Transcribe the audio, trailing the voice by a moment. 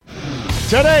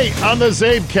Today on the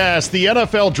Zabecast, the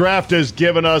NFL Draft has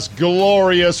given us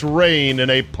glorious rain in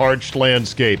a parched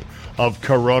landscape of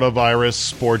coronavirus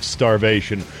sports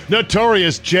starvation.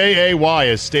 Notorious J.A.Y.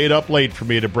 has stayed up late for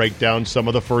me to break down some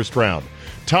of the first round.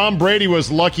 Tom Brady was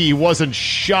lucky he wasn't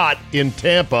shot in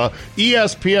Tampa.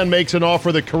 ESPN makes an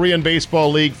offer the Korean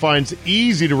Baseball League finds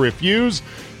easy to refuse.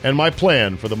 And my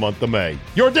plan for the month of May.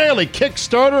 Your daily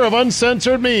Kickstarter of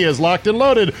Uncensored Me is locked and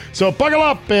loaded, so buckle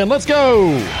up and let's go!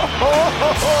 Here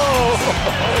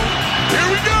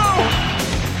we go!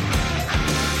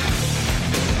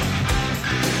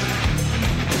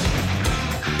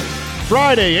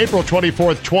 Friday, April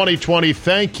 24th, 2020.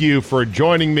 Thank you for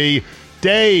joining me.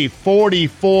 Day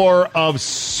 44 of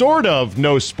sort of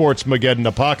No Sportsmageddon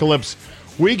Apocalypse.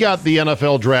 We got the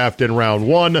NFL Draft in round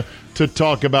one to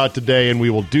talk about today, and we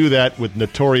will do that with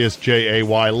Notorious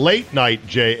J.A.Y., late night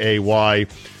J.A.Y.,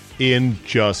 in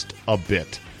just a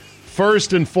bit.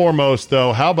 First and foremost,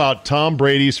 though, how about Tom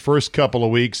Brady's first couple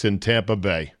of weeks in Tampa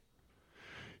Bay?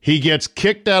 He gets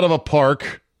kicked out of a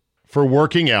park for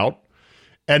working out,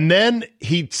 and then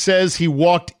he says he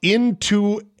walked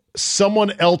into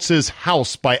someone else's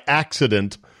house by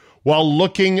accident while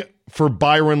looking for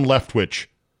Byron Leftwich,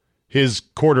 his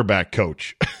quarterback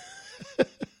coach.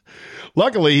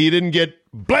 Luckily, he didn't get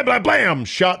blam, blam, blam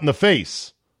shot in the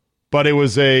face. But it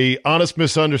was a honest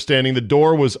misunderstanding. The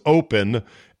door was open,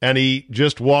 and he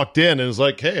just walked in and was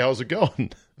like, hey, how's it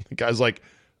going? The guy's like,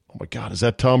 oh, my God, is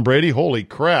that Tom Brady? Holy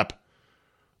crap.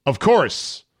 Of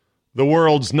course, the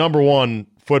world's number one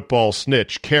football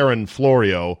snitch, Karen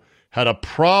Florio, had a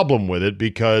problem with it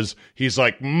because he's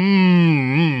like,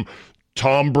 Tom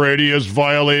Brady is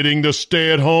violating the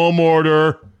stay-at-home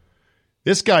order.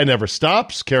 This guy never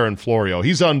stops, Karen Florio.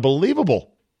 He's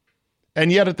unbelievable.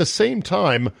 And yet at the same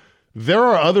time, there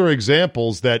are other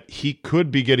examples that he could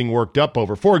be getting worked up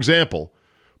over. For example,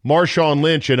 Marshawn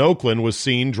Lynch in Oakland was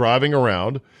seen driving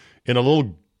around in a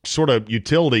little sort of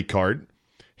utility cart,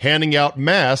 handing out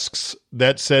masks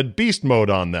that said beast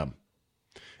mode on them.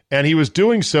 And he was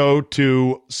doing so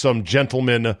to some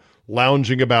gentlemen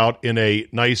lounging about in a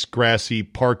nice grassy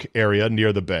park area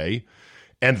near the bay.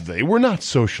 And they were not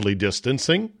socially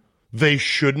distancing. They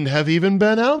shouldn't have even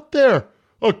been out there,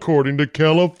 according to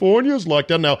California's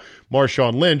lockdown. Now,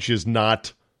 Marshawn Lynch is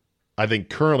not, I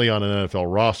think, currently on an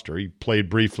NFL roster. He played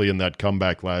briefly in that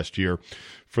comeback last year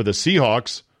for the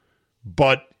Seahawks.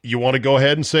 But you want to go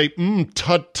ahead and say,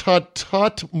 tut,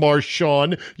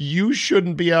 Marshawn, you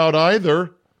shouldn't be out either.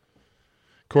 Of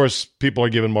course, people are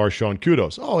giving Marshawn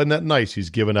kudos. Oh, isn't that nice?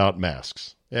 He's giving out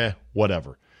masks.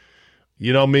 Whatever.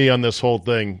 You know me on this whole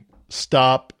thing.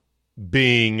 Stop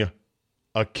being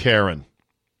a Karen.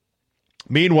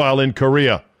 Meanwhile, in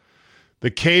Korea, the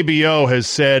KBO has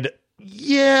said,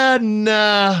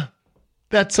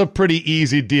 that's a pretty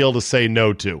easy deal to say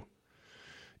no to.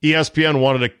 ESPN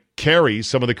wanted to carry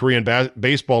some of the Korean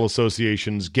Baseball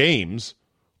Association's games,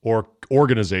 or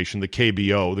organization, the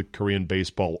KBO, the Korean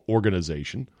Baseball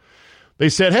Organization. They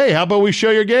said, hey, how about we show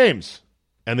your games?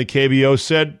 And the KBO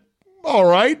said, all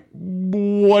right,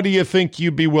 what do you think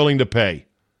you'd be willing to pay?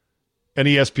 And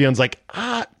ESPN's like,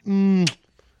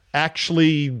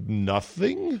 actually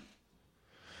nothing.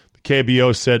 The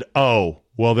KBO said, oh,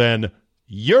 well then,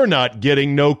 you're not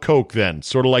getting no Coke then.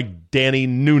 Sort of like Danny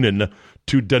Noonan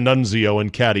to D'Annunzio in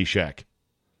Caddyshack.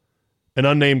 An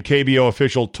unnamed KBO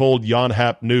official told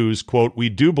Yonhap News, quote, we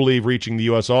do believe reaching the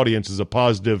U.S. audience is a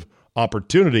positive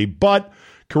opportunity, but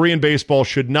Korean baseball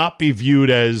should not be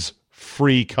viewed as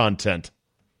free content.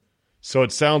 So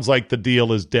it sounds like the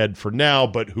deal is dead for now,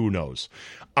 but who knows?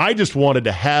 I just wanted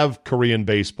to have Korean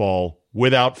baseball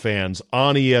without fans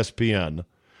on ESPN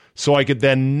so I could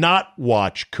then not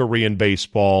watch Korean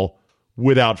baseball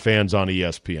without fans on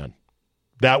ESPN.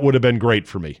 That would have been great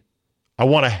for me. I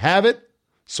want to have it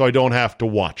so I don't have to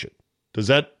watch it. Does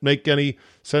that make any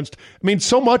sense? I mean,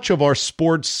 so much of our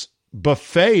sports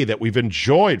buffet that we've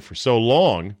enjoyed for so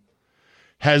long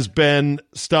has been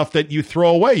stuff that you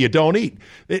throw away, you don't eat.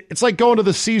 It's like going to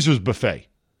the Caesars buffet.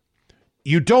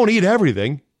 You don't eat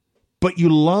everything, but you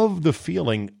love the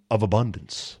feeling of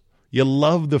abundance. You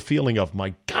love the feeling of,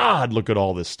 my God, look at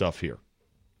all this stuff here.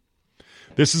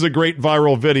 This is a great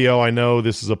viral video. I know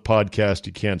this is a podcast.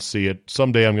 You can't see it.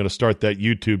 Someday I'm going to start that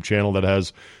YouTube channel that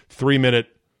has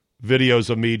 3-minute videos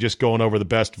of me just going over the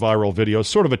best viral videos,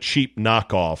 sort of a cheap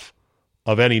knockoff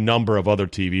of any number of other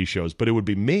TV shows, but it would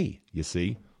be me, you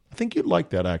see. I think you'd like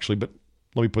that, actually, but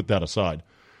let me put that aside.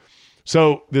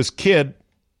 So this kid,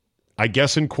 I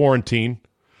guess in quarantine,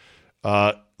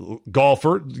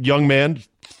 golfer, young man,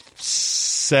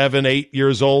 7, 8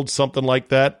 years old, something like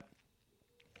that.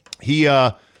 He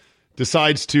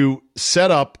decides to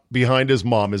set up behind his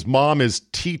mom. His mom is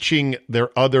teaching their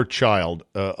other child,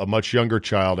 a much younger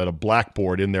child, at a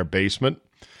blackboard in their basement.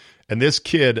 And this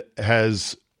kid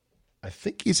has, I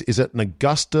think is it an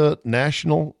Augusta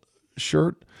National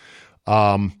shirt?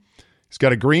 He's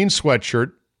got a green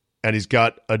sweatshirt, and he's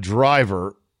got a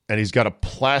driver, and he's got a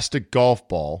plastic golf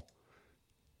ball.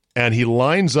 And he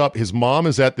lines up, his mom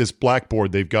is at this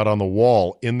blackboard they've got on the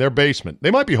wall in their basement.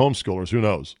 They might be homeschoolers, who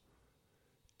knows?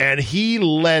 And he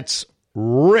lets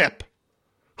rip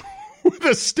with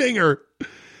a stinger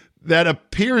that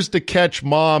appears to catch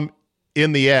mom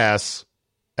in the ass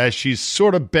as she's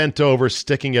sort of bent over,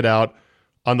 sticking it out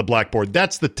on the blackboard.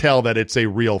 That's the tell that it's a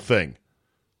real thing.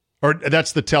 Or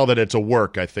that's the tell that it's a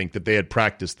work, I think, that they had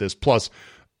practiced this. Plus,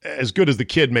 as good as the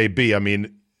kid may be, I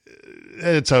mean,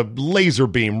 it's a laser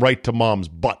beam right to mom's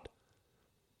butt.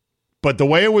 But the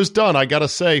way it was done, I got to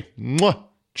say, mwah,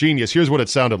 genius. Here's what it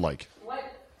sounded like. What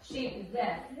shape is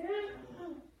that?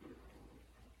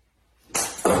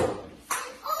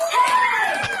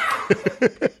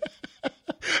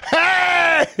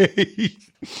 Hey!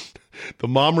 The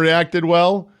mom reacted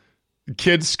well. The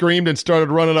kid screamed and started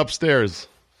running upstairs.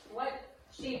 What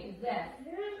shape is that?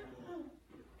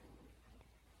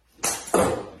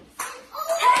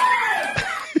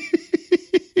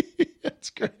 That's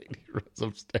great. He runs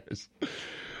upstairs.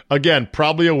 Again,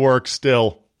 probably a work,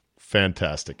 still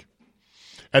fantastic.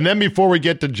 And then before we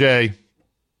get to Jay,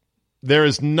 there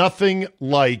is nothing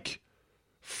like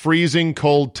freezing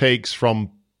cold takes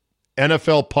from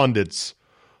NFL pundits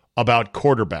about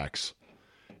quarterbacks.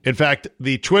 In fact,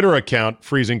 the Twitter account,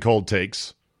 Freezing Cold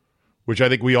Takes, which I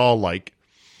think we all like,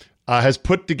 has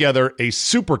put together a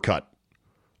supercut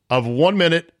of 1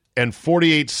 minute and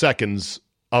 48 seconds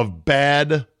of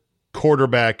bad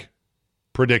quarterback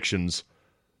predictions.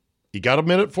 You got a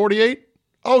minute 48?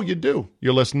 Oh, you do.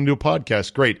 You're listening to a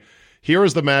podcast. Great. Here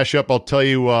is the mashup. I'll tell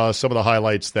you some of the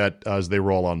highlights that as they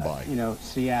roll on by.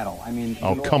 Seattle. I mean,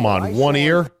 oh, come on. One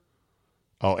ear?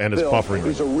 Oh, and it's buffering.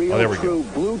 He's a real, there we true go.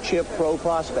 blue-chip pro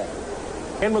prospect.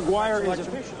 And McGuire is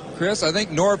official. Chris, I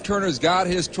think Norv Turner's got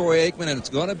his Troy Aikman, and it's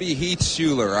going to be Heath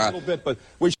Schuler. A little bit, but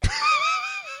we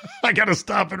I got to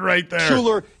stop it right there.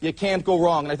 Schuler, you can't go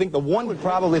wrong. And I think the one would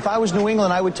probably, if I was New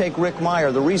England, I would take Rick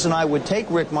Meyer. The reason I would take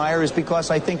Rick Meyer is because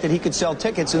I think that he could sell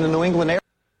tickets in the New England area.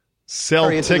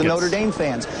 To the Notre Dame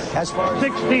fans. As far as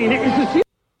 16,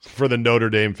 for the Notre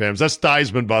Dame fans. That's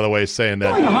Theismann, by the way, saying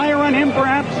that. Higher on him,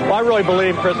 perhaps? Well, I really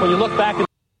believe, Chris, when you look back at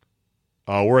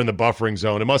we're in the buffering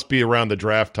zone. It must be around the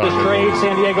draft time. this trade,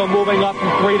 San Diego moving up from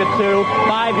 3-2.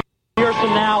 5 years from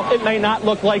now, it may not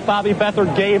look like Bobby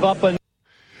Beathard gave up a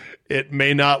It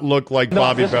may not look like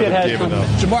Bobby Beathard gave it up.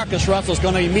 Jamarcus Russell's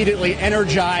going to immediately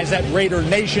energize that Raider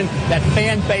Nation, that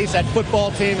fan base, that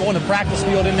football team on the practice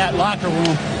field, in that locker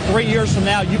room. 3 years from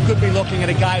now, you could be looking at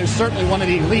a guy who's certainly one of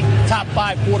the elite top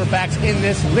 5 quarterbacks in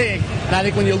this league. And I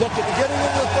think when you look at getting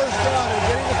into the first round and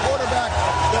getting the quarterback,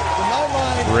 to my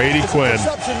mind, Brady Quinn,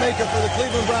 perception maker for the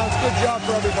Cleveland Browns. Good job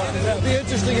for everybody. It'll be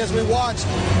interesting as we watch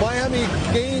Miami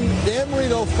gain. Dan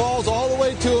Marino falls all the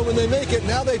way to him, and they make it.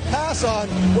 Now they pass on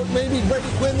what maybe Brady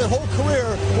Quinn their whole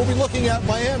career will be looking at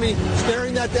Miami,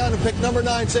 staring that down and pick number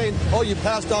 9, saying, "Oh, you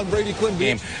passed on Brady Quinn."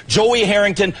 Game. Joey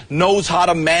Harrington knows how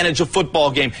to manage a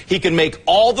football game. He can make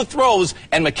all the throws,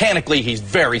 and mechanically, he's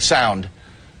very sound.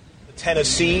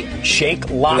 Tennessee Shake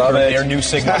Locker, their new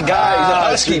signature guy. He's a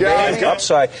husky, man.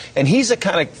 Upside. And he's the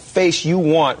kind of face you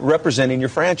want representing your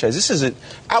franchise. This isn't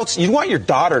out. You want your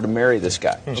daughter to marry this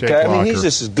guy. Okay? I mean, he's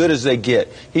just as good as they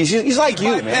get. He's like you,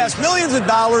 man. Has millions of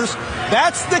dollars.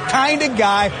 That's the kind of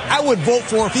guy I would vote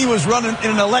for if he was running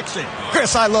in an election.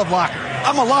 Chris, I love Locker.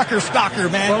 I'm a Locker stalker,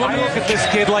 man. Well, I look at this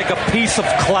kid like a piece of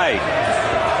clay.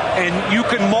 And you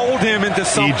can mold him into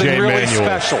something really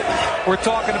special. We're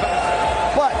talking about...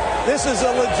 This is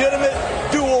a legitimate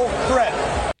dual threat.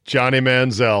 Johnny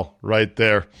Manziel right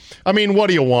there. I mean, what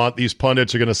do you want? These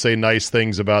pundits are going to say nice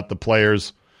things about the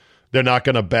players. They're not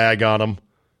going to bag on them.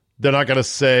 They're not going to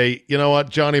say, you know what,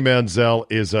 Johnny Manziel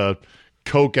is a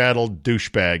coke-addled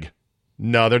douchebag.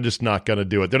 No, they're just not going to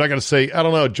do it. They're not going to say, I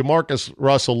don't know, Jamarcus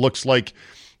Russell looks like,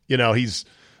 he's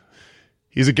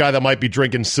a guy that might be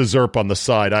drinking Sizzurp on the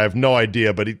side. I have no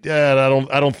idea, but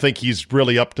I don't think he's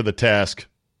really up to the task.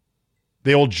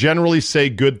 They will generally say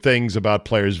good things about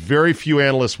players. Very few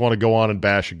analysts want to go on and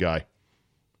bash a guy.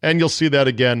 And you'll see that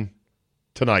again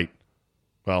tonight.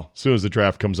 Well, as soon as the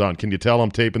draft comes on. Can you tell I'm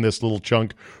taping this little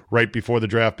chunk right before the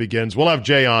draft begins? We'll have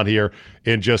Jay on here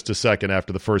in just a second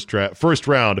after the first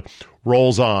round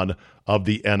rolls on of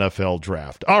the NFL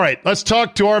draft. All right, let's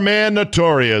talk to our man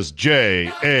Notorious,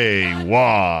 J-A-Y.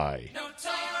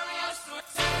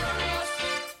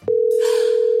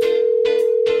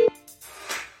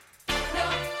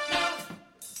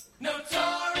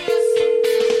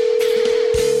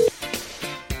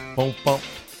 Boom, boom,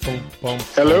 boom, boom.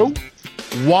 Hello?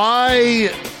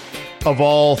 Why, of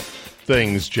all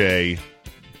things, Jay,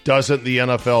 doesn't the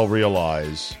NFL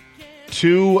realize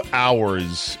 2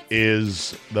 hours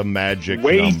is the magic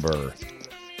number?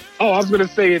 Oh, I was going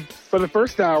to say it for the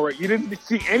first hour, you didn't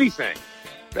see anything.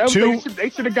 They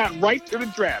should have got right to the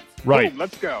draft. Right. Boom,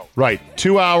 let's go. Right.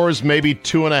 2 hours, maybe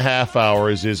 2.5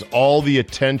 hours is all the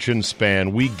attention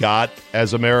span we got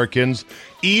as Americans,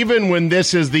 even when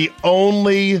this is the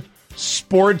only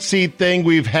sportsy thing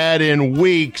we've had in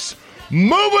weeks.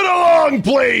 Move it along,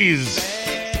 please.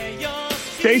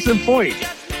 Case in point,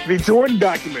 the Jordan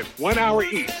document, 1 hour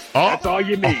each. That's all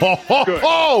you need. Good.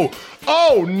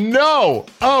 Oh, no.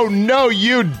 Oh, no,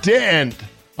 you didn't.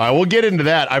 All right, we'll get into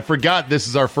that. I forgot this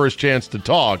is our first chance to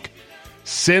talk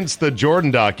since the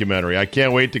Jordan documentary. I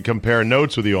can't wait to compare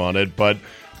notes with you on it. But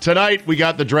tonight, we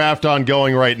got the draft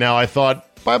ongoing right now. I thought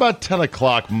by about 10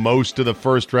 o'clock, most of the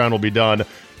first round will be done.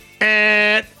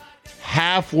 And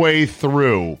halfway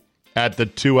through at the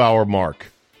 2 hour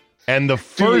mark. And the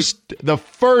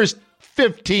first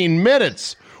 15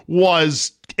 minutes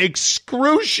was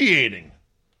excruciating.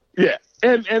 Yeah.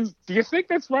 And do you think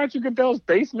that's Roger Goodell's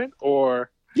basement or?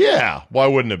 Yeah. Why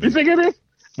wouldn't it be? You think it is?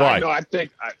 Why? I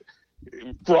think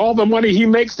for all the money he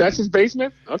makes, that's his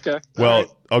basement? Okay.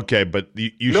 Well, okay, but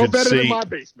you no should better see. than my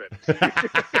basement.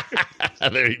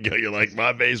 There you go. You like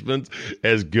my basement?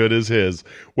 As good as his.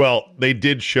 Well, they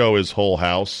did show his whole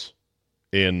house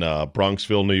in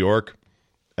Bronxville, New York.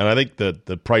 And I think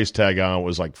the price tag on it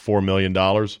was like $4 million,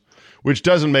 which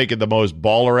doesn't make it the most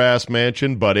baller-ass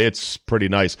mansion, but it's pretty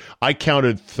nice. I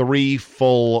counted 3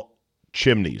 full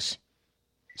chimneys.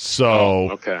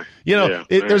 So, okay.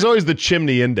 There's always the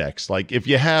chimney index. Like, if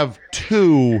you have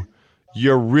 2,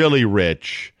 you're really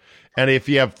rich. And if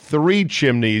you have 3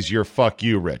 chimneys, you're fuck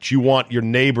you rich. You want your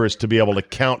neighbors to be able to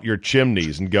count your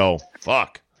chimneys and go,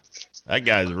 fuck, that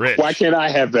guy's rich. Why can't I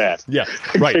have that? Yeah,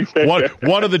 right.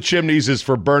 One of the chimneys is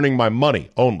for burning my money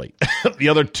only. The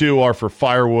other 2 are for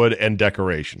firewood and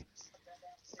decoration.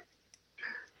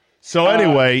 So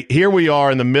anyway, here we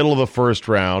are in the middle of the first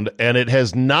round, and it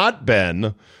has not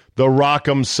been the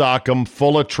rock'em sock'em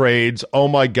full of trades, oh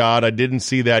my God, I didn't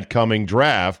see that coming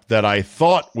draft that I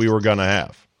thought we were going to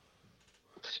have.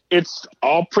 It's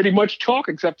all pretty much chalk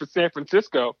except for San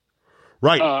Francisco.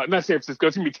 Right. Not San Francisco,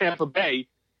 it's going to be Tampa Bay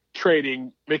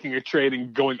making a trade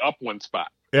and going up 1 spot.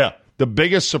 Yeah. The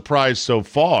biggest surprise so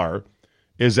far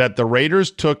is that the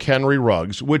Raiders took Henry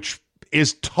Ruggs, which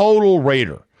is total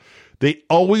Raider. They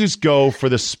always go for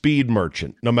the speed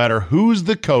merchant, no matter who's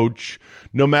the coach,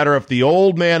 no matter if the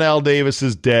old man Al Davis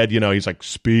is dead. He's like,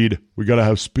 speed. We got to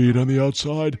have speed on the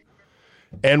outside.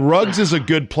 And Ruggs is a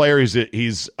good player.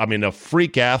 He's a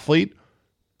freak athlete.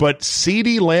 But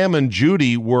CeeDee Lamb and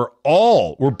Jeudy were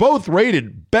both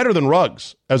rated better than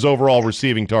Ruggs as overall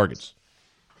receiving targets.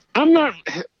 I'm not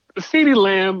CeeDee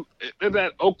Lamb,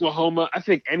 that Oklahoma. I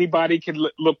think anybody can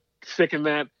look sick in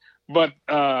that. But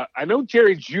I know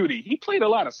Jerry Jeudy, he played a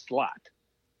lot of slot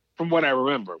from what I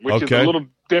remember, which is a little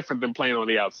different than playing on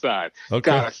the outside. Okay.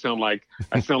 God, I sound like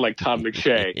Todd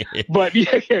McShay. But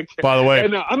yeah. By the way,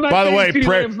 I'm not saying CeeDee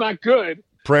Lamb's not good.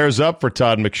 Prayers up for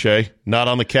Todd McShay. Not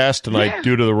on the cast tonight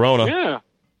due to the Rona. Yeah.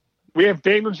 We have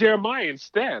Daniel Jeremiah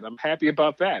instead. I'm happy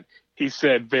about that. He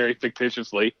said very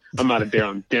fictitiously, I'm not a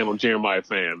Daniel Jeremiah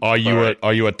fan. Are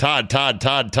you a Todd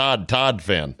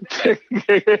fan?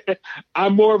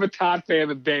 I'm more of a Todd fan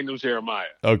than Daniel Jeremiah.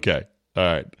 Okay. All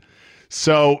right.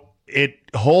 So it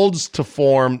holds to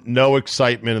form no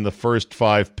excitement in the first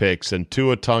 5 picks, and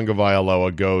Tua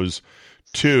Tagovailoa goes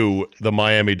to the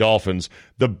Miami Dolphins.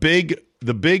 The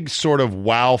big sort of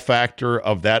wow factor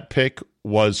of that pick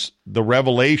was the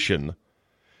revelation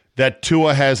that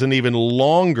Tua has an even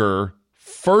longer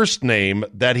first name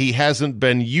that he hasn't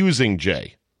been using,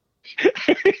 Jay.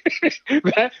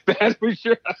 That's for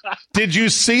sure. Did you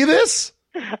see this?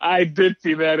 I did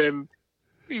see that, and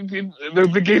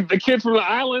the kids from the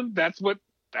island. That's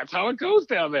how it goes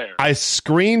down there. I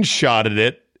screenshotted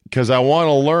it because I want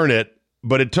to learn it,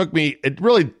 but it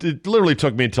literally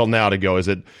took me until now to go. Is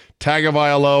it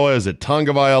Tagovailoa? Is it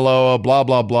Tagovailoa? Blah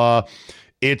blah blah.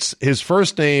 It's his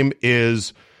first name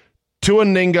is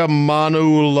Tuaninga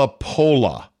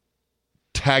Manulapola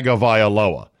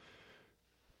Tagovailoa.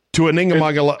 Tuaninga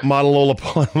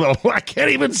Manulapola. I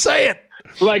can't even say it.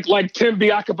 Like Tim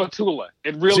Biakabatula.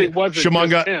 It really wasn't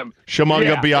just him.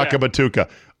 Shamanga Biakabatuka.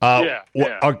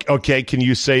 Okay, can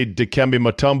you say Dikembe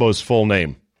Mutombo's full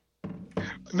name?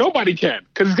 Nobody can,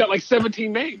 because he's got like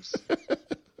 17 names.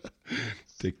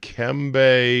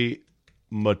 Dikembe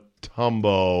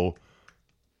Mutombo,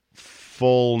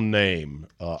 full name.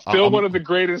 Still one of the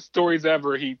greatest stories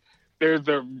ever. He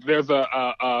there's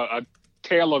a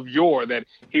tale of yore that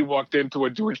he walked into a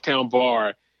Jewish town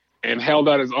bar and held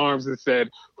out his arms and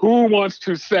said, "Who wants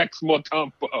to sex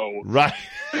Mutombo?" Right.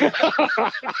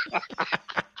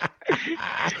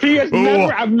 He has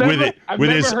I've never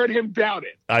heard him doubt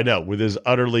it. I know, with his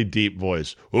utterly deep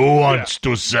voice. Who wants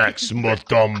to sex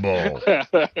Mutombo?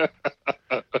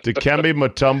 Dikembe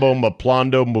Mutombo,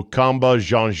 Maplando, Mukamba,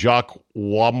 Jean-Jacques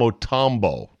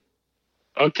Wamutombo.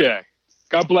 Okay.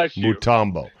 God bless you.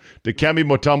 Mutombo. Dikembe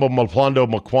Mutombo, Maplando,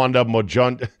 Makwanda,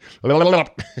 Mojon,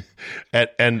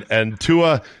 and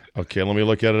Tua. Okay, let me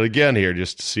look at it again here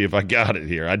just to see if I got it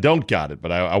here. I don't got it,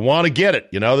 but I want to get it.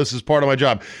 You know, this is part of my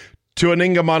job.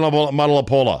 Tuaninga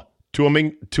Manalapola.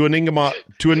 Tuaninga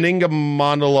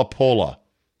Manalapola.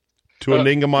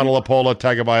 Tuaninga Manalapola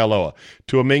Tagovailoa.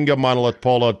 Tuaminga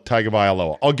Manalapola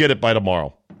Tagovailoa. I'll get it by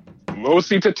tomorrow.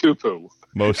 Mosi Tatupu.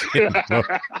 Mosi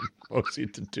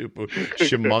Tatupu.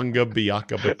 Shimunga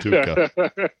Biaka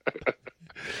Batuka.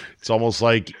 It's almost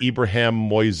like Ibrahim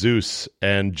Moises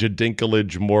and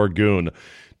Jadinkalij Morgoon.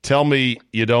 Tell me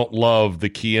you don't love the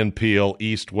Key and Peele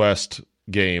East-West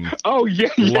game. Oh, yeah.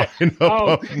 Line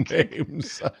of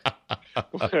names.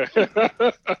 Great.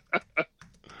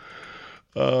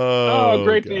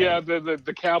 God.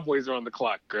 The Cowboys are on the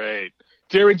clock. Great.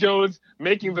 Jerry Jones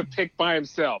making the pick by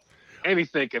himself.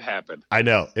 Anything could happen. I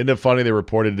know. Isn't it funny they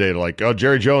reported today, like, oh,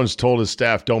 Jerry Jones told his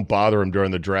staff don't bother him during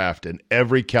the draft, and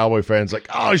every Cowboy fan's like,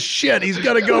 oh, shit, he's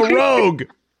going to go rogue.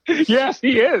 Yes,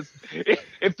 he is.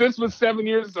 If this was 7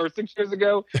 years or 6 years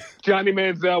ago, Johnny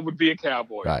Manziel would be a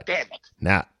Cowboy. Right. Damn it.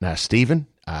 Now, Steven,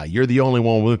 you're the only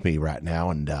one with me right now,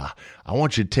 and I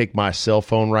want you to take my cell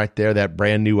phone right there, that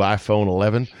brand new iPhone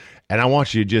 11, and I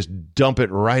want you to just dump it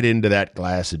right into that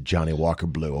glass of Johnny Walker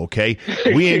Blue, okay?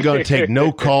 We ain't going to take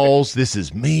no calls. This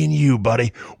is me and you,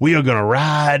 buddy. We are going to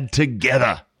ride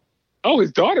together. Oh,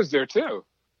 his daughter's there, too.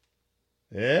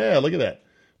 Yeah, look at that.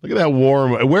 Look at that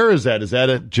warm. Where is that? Is that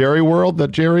at Jerry World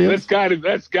that Jerry is?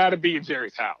 That's got to be in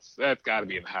Jerry's house. That's got to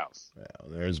be in the house. Well,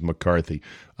 there's McCarthy.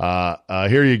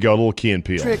 Here you go, a little Key and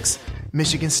Peele. Tricks,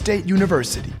 Michigan State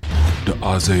University. The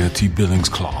Isaiah T. Billings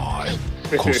Clyde,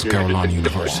 Coastal Carolina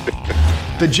University.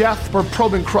 The Jasper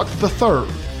Probencrux III,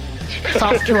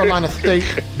 South Carolina State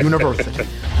University.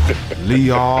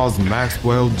 Lee Oz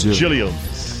Maxwell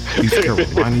Gilliams, East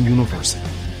Carolina University.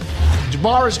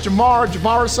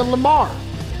 Javaris and Lamar,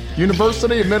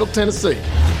 University of Middle Tennessee.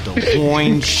 Des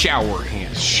Moines Shower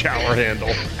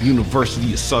Handle,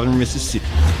 University of Southern Mississippi.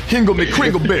 Hingle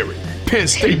McCringleberry, Penn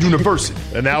State University.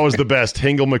 And that was the best,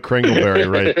 Hingle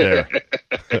McCringleberry right there.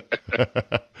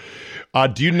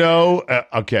 Do you know,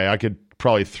 okay, I could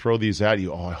probably throw these at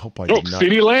you. Oh, I hope I did not.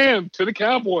 CeeDee Lamb to the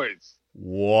Cowboys.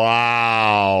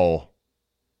 Wow.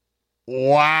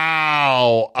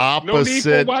 Opposite. No need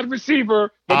for wide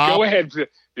receiver, but go ahead.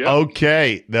 Yep.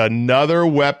 Okay, another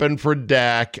weapon for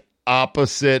Dak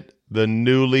opposite the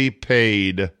newly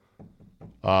paid,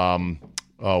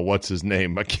 what's his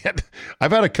name?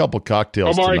 I've had a couple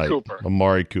cocktails tonight.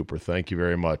 Amari Cooper. Thank you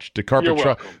very much.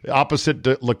 Opposite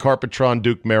LeCarpetron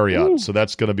Duke Marriott. Ooh, so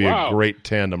that's going to be a great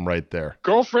tandem right there.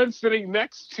 Girlfriend sitting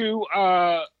next to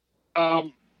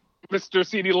Mr.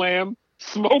 CeeDee Lamb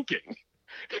smoking.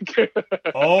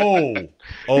 Wow.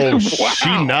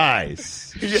 She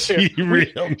nice. Yeah. She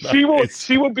real nice.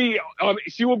 She will be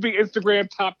Instagram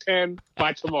top 10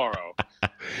 by tomorrow.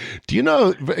 Do you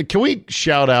know, can we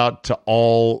shout out to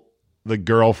all the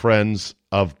girlfriends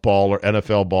of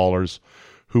NFL ballers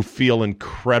who feel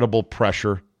incredible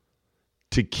pressure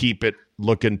to keep it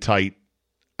looking tight?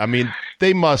 I mean,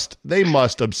 they must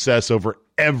obsess over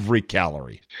every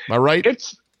calorie. Am I right?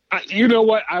 You know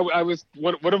what? I was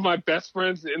one of my best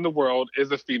friends in the world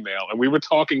is a female, and we were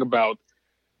talking about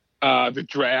the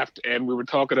draft, and we were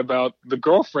talking about the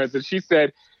girlfriends, and she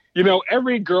said, you know,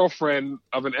 every girlfriend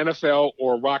of an NFL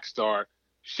or rock star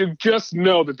should just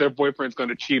know that their boyfriend's going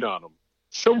to cheat on them.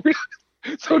 So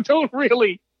don't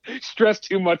really stress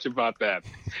too much about that.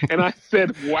 And I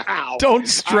said, wow. Don't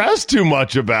stress too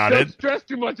much about it. Don't stress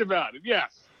too much about it,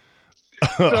 yes.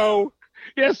 So...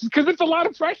 Yes, because it's a lot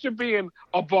of pressure being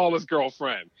a baller's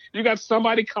girlfriend. You got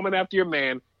somebody coming after your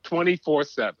man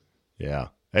 24/7. Yeah,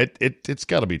 it's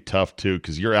got to be tough too,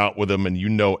 because you're out with him and you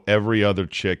know every other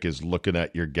chick is looking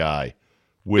at your guy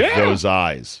with those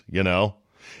eyes, you know.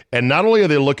 And not only are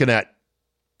they looking at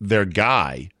their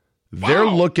guy, they're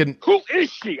looking. Who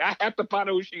is she? I have to find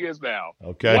out who she is now.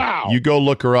 Okay, wow. You go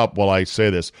look her up while I say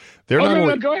this. They're not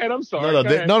only, go ahead. I'm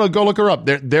sorry. No, go look her up.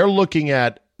 They're looking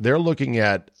at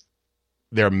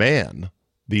their man,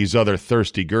 these other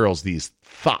thirsty girls, these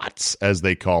thoughts, as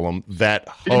they call them, that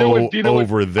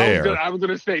over there. I was going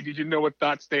to say, did you know what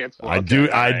thought stands for? I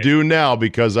do now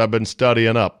because I've been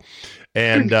studying up.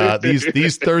 And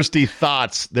these thirsty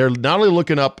thoughts, they're not only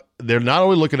looking at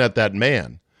that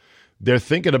man, they're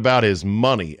thinking about his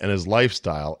money and his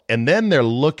lifestyle, and then they're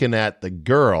looking at the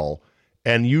girl,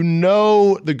 and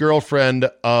the girlfriend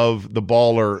of the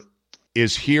baller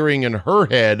is hearing in her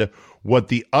head what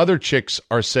the other chicks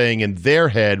are saying in their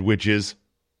head, which is,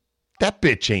 that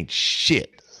bitch ain't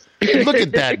shit. Look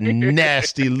at that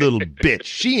nasty little bitch.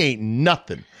 She ain't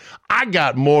nothing. I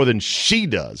got more than she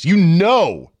does.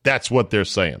 That's what they're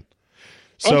saying.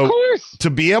 So to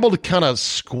be able to kind of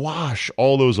squash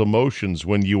all those emotions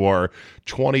when you are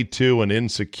 22 and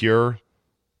insecure,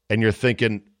 and you're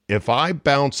thinking, if I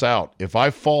bounce out, if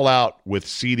I fall out with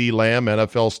CeeDee Lamb,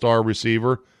 NFL star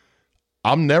receiver,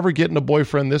 I'm never getting a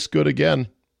boyfriend this good again.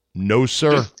 No,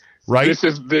 sir. Right? This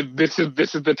is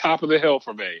the top of the hill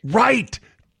for me. Right.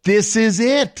 This is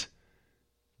it.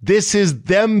 This is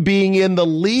them being in the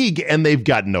league, and they've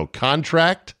got no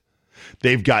contract.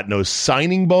 They've got no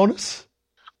signing bonus.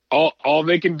 All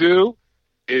they can do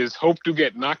is hope to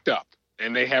get knocked up,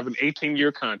 and they have an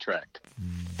 18-year contract.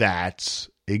 That's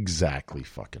exactly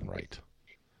fucking right.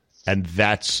 And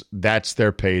that's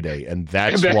their payday, and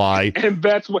why. And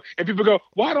that's what. And people go,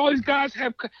 why do all these guys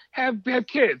have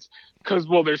kids? Because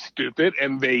they're stupid,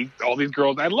 and all these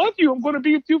girls, I love you, I'm going to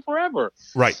be with you forever.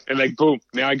 Right. And boom,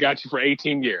 now I got you for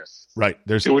 18 years. Right.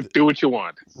 Do what you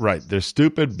want. Right. They're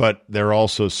stupid, but they're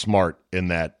also smart in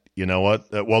that. You know what?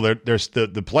 Well,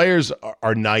 the players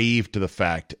are naive to the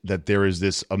fact that there is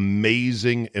this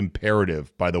amazing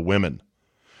imperative by the women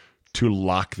to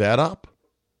lock that up.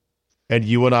 And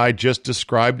you and I just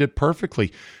described it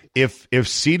perfectly. If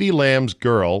CeeDee Lamb's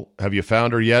girl, have you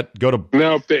found her yet?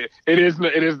 No, it is.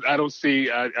 I don't see.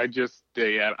 I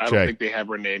don't think they have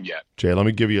her name yet. Jay, let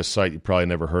me give you a site you probably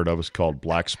never heard of. It's called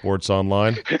Black Sports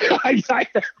Online. I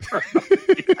have heard of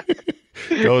it.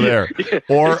 Go there.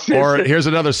 Or here's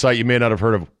another site you may not have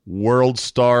heard of, World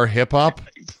Star Hip Hop.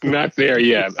 Not there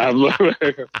yet.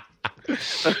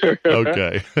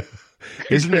 Okay.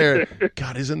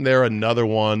 Isn't there another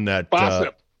one that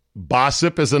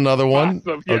Bossip is another one?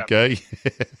 Bossip, yeah. Okay.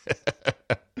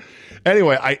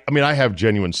 Anyway, I have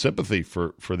genuine sympathy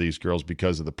for these girls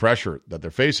because of the pressure that they're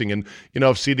facing. And, if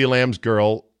CeeDee Lamb's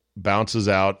girl bounces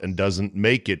out and doesn't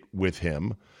make it with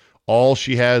him, all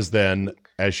she has then,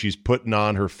 as she's putting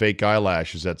on her fake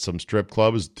eyelashes at some strip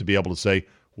club, is to be able to say,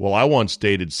 well, I once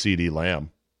dated CeeDee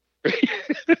Lamb.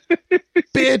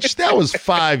 Bitch, that was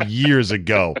 5 years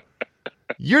ago.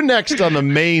 You're next on the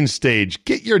main stage.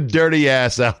 Get your dirty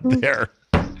ass out there.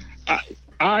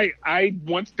 I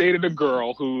once dated a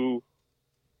girl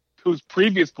whose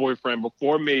previous boyfriend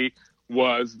before me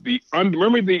was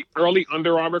remember the early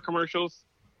Under Armour commercials?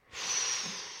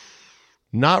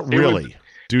 Not really.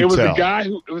 It was a guy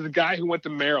who went to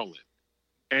Maryland,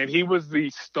 and he was the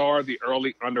star of the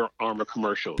early Under Armour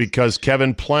commercials. Because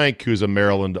Kevin Plank, who's a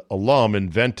Maryland alum,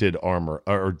 invented Armour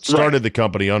or started the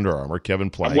company Under Armour. Kevin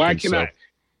Plank. Why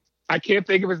I can't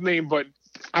think of his name, but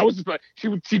I was.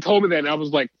 She told me that, and I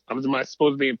was like, "Am I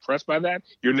supposed to be impressed by that?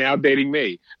 You're now dating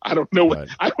me." I don't know what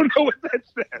that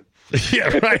says.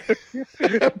 Yeah, right.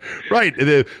 Right.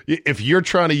 If you're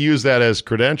trying to use that as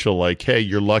credential, like, "Hey,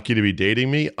 you're lucky to be dating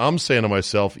me," I'm saying to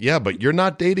myself, "Yeah, but you're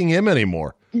not dating him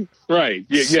anymore." Right.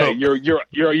 Yeah. So, your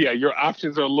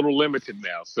options are a little limited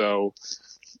now. So.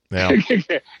 Now,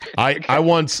 I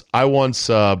once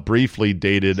briefly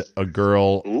dated a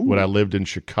girl when I lived in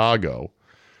Chicago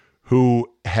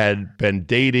who had been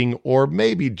dating or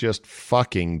maybe just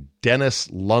fucking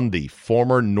Dennis Lundy,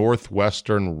 former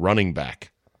Northwestern running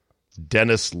back.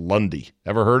 Dennis Lundy.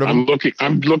 Ever heard of him?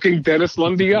 I'm looking Dennis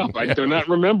Lundy up. I do not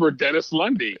remember Dennis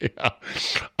Lundy. Yeah.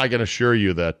 I can assure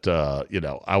you that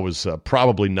I was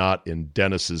probably not in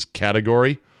Dennis's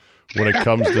category when it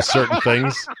comes to certain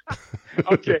things.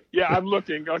 Okay, yeah, I'm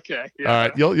looking. Okay, yeah. All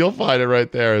right, you'll find it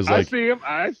right there. I see him.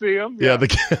 Yeah,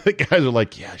 the guys are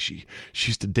like, yeah, she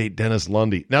used to date Dennis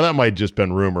Lundy. Now that might have just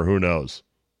been rumor. Who knows?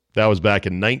 That was back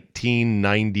in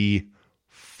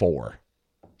 1994.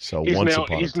 So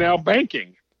he's now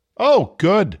banking. Oh,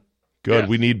 good. Yes.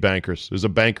 We need bankers. There's a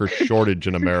banker shortage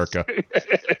in America.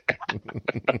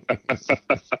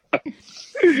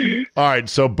 All right,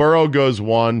 so Burrow goes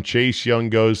 1, Chase Young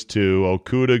goes 2,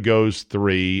 Okudah goes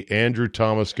 3, Andrew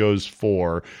Thomas goes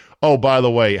 4. Oh, by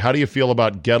the way, how do you feel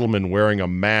about Gettleman wearing a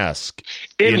mask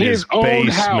in his own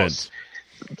basement? House?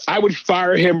 I would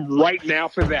fire him right now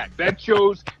for that. That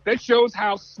shows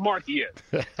how smart he is.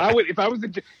 I would if I was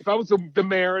the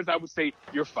Mariners, I would say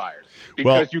you're fired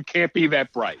because you can't be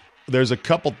that bright. there's a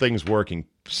couple things working.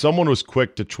 Someone was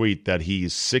quick to tweet that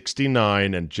he's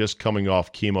 69 and just coming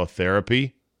off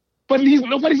chemotherapy. But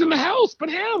nobody's in the house but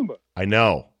him. I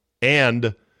know.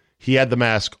 And he had the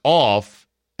mask off,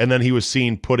 and then he was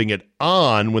seen putting it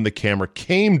on when the camera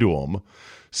came to him.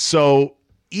 So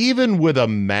even with a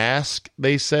mask,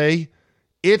 they say,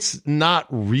 it's not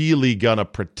really going to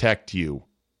protect you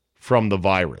from the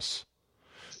virus.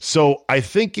 So I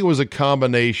think it was a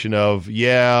combination of,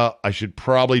 yeah, I should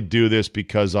probably do this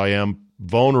because I am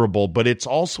vulnerable, but it's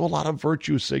also a lot of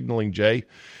virtue signaling, Jay.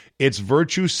 It's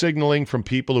virtue signaling from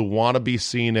people who want to be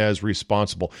seen as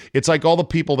responsible. It's like all the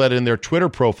people that in their Twitter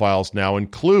profiles now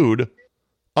include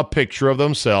a picture of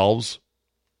themselves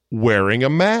wearing a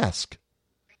mask.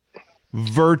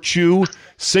 Virtue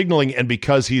signaling. And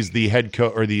because he's the head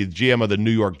coach or the GM of the New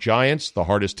York Giants, the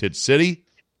hardest hit city,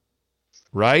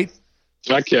 right?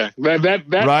 Okay, that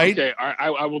right? Okay.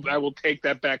 I will take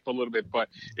that back a little bit, but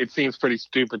it seems pretty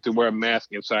stupid to wear a mask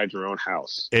inside your own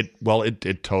house.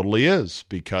 It totally is,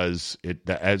 because it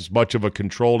as much of a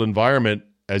controlled environment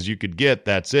as you could get.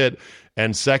 That's it.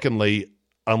 And secondly,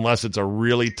 unless it's a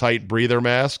really tight breather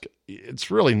mask, it's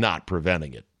really not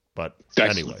preventing it. But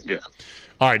anyway, yeah.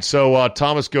 All right. So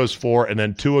Thomas goes 4, and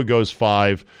then Tua goes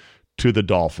 5 to the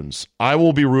Dolphins. I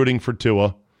will be rooting for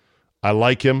Tua. I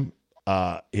like him.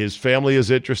 His family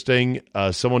is interesting.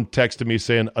 Someone texted me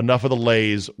saying, enough of the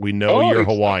Lays. We know you're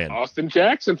Hawaiian. Austin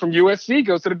Jackson from USC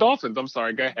goes to the Dolphins. I'm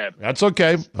sorry. Go ahead. That's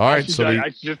okay. All right. I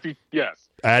should just be, yes.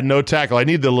 Add no tackle. I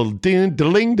need the little ding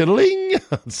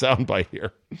sound bite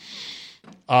here.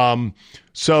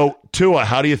 So Tua,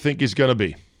 how do you think he's going to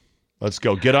be? Let's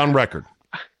go. Get on record.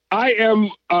 I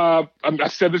am, I've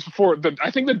said this before, I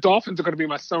think the Dolphins are going to be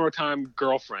my summertime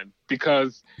girlfriend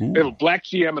because they have a black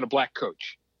GM and a black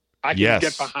coach. I can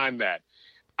get behind that.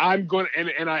 I'm going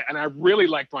to, and I really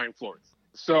like Brian Flores.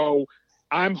 So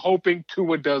I'm hoping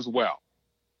Tua does well.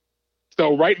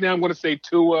 So right now I'm going to say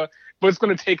Tua, but it's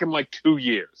going to take him like 2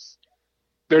 years.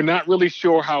 They're not really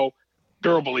sure how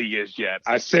durable he is yet.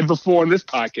 I said before in this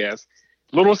podcast,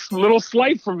 little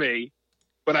slight for me,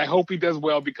 but I hope he does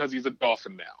well because he's a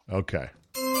Dolphin now. Okay.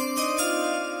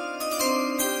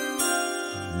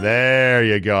 There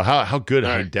you go. How good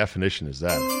high definition is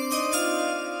that?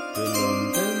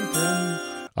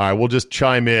 All right, we'll just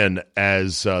chime in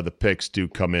as the picks do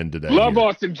come in today. Love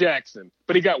Austin Jackson,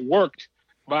 but he got worked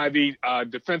by the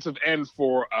defensive end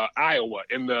for Iowa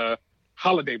in the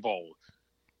Holiday Bowl.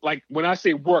 Like when I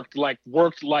say worked like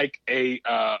a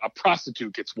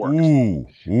prostitute gets worked. Ooh.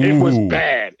 It was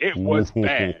bad. It was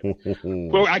bad.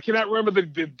 Well, I cannot remember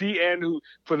the DN who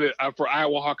for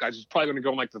Iowa Hawkeyes is probably going to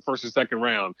go in like the first or second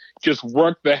round. Just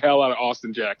worked the hell out of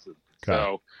Austin Jackson. Okay.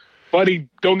 So, but he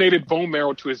donated bone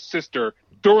marrow to his sister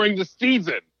during the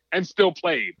season and still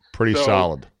played. Pretty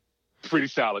solid. Pretty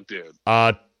solid, dude.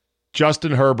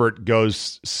 Justin Herbert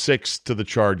goes 6 to the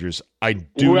Chargers.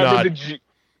 Whoever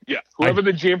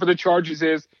the GM for the Chargers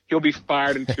is, he'll be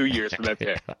fired in 2 years for that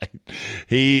pick.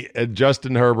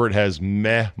 Justin Herbert has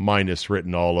meh minus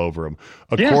written all over him.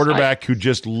 Quarterback who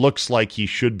just looks like he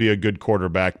should be a good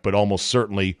quarterback, but almost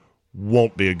certainly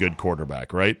won't be a good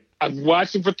quarterback, right? I've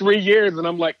watched him for 3 years, and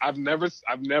I'm like, I've never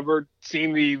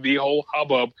seen the whole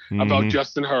hubbub about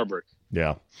Justin Herbert.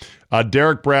 Yeah.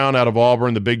 Derek Brown out of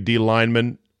Auburn, the big D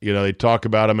lineman. You know, they talk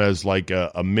about him as like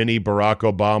a mini Barack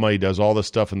Obama. He does all this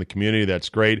stuff in the community. That's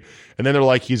great. And then they're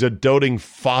like, he's a doting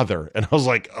father. And I was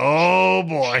like, oh,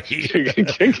 boy.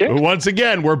 Once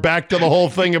again, we're back to the whole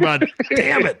thing about,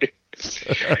 damn it.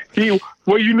 He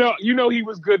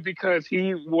was good because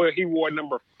he wore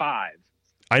number 5.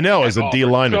 I know, as a D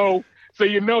lineman. So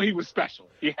you know he was special.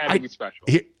 He had to be special.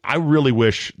 I really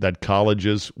wish that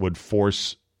colleges would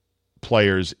force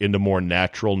players into more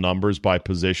natural numbers by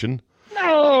position.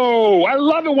 No, I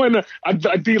love it when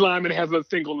a D lineman has a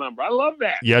single number. I love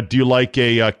that. Yeah, do you like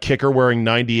a kicker wearing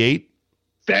 98?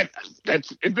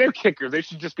 That's they're kickers. They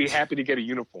should just be happy to get a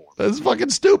uniform. That's fucking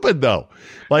stupid, though.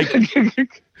 Like,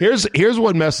 here's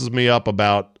what messes me up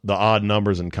about the odd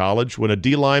numbers in college. When a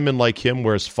D lineman like him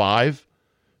wears 5,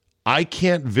 I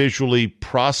can't visually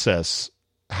process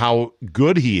how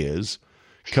good he is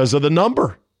because of the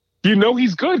number. You know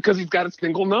he's good because he's got a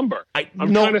single number.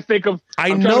 I'm trying to think of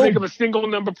a single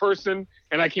number person,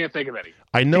 and I can't think of any.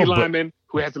 I know, lineman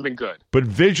who hasn't been good. But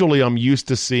visually, I'm used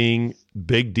to seeing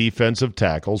big defensive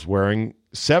tackles wearing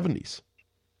 70s,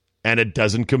 and it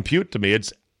doesn't compute to me.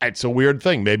 It's a weird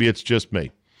thing. Maybe it's just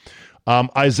me.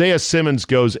 Isaiah Simmons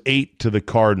goes 8 to the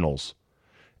Cardinals.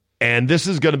 And this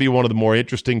is going to be one of the more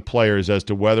interesting players as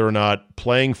to whether or not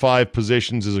playing 5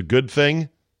 positions is a good thing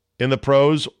in the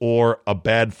pros or a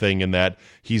bad thing in that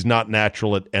he's not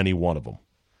natural at any one of them.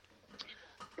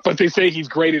 But they say he's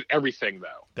great at everything,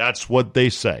 though. That's what they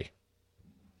say.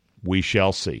 We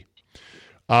shall see.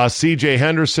 C.J.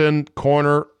 Henderson,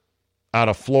 corner out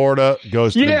of Florida,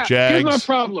 goes to the Jags. Here's my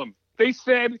problem. They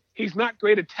said he's not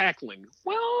great at tackling.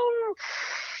 Well,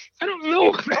 I don't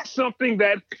know if that's something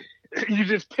that you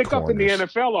just pick up in the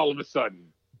NFL all of a sudden.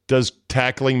 Does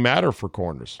tackling matter for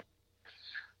corners?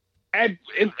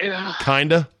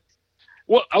 Kinda.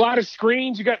 Well, a lot of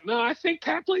screens. I think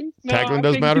tackling. Tackling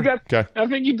does matter? Okay. I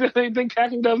think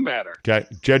tackling does matter. Okay.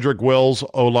 Jedrick Wills,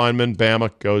 O-lineman,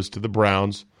 Bama, goes to the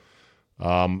Browns.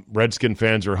 Redskin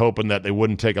fans are hoping that they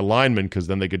wouldn't take a lineman because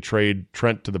then they could trade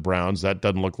Trent to the Browns. That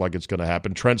doesn't look like it's going to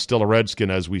happen. Trent's still a Redskin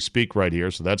as we speak right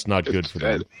here, so that's not good for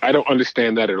them. I don't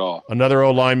understand that at all. Another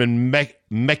O-lineman,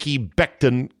 Mekhi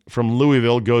Becton from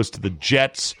Louisville, goes to the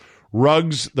Jets.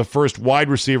 Ruggs, the first wide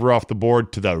receiver off the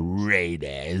board, to the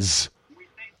Raiders.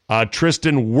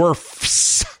 Tristan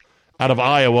Wirfs out of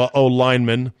Iowa,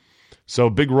 O-lineman. So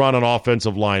big run on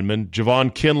offensive lineman.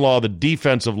 Javon Kinlaw, the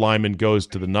defensive lineman, goes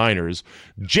to the Niners.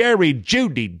 Jerry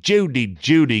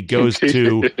Jeudy goes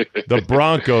to the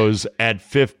Broncos at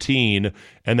 15.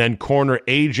 And then corner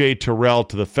A.J. Terrell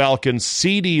to the Falcons.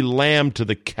 CeeDee Lamb to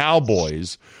the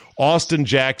Cowboys. Austin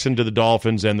Jackson to the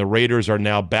Dolphins. And the Raiders are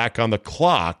now back on the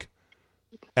clock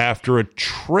after a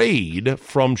trade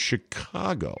from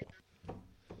Chicago.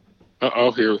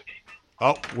 Here.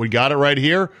 Oh, we got it right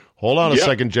here. Hold on a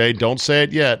second, Jay. Don't say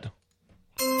it yet.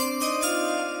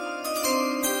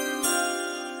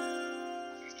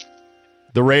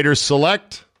 The Raiders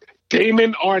select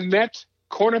Damon Arnett,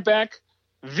 cornerback,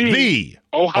 the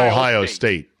Ohio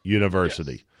State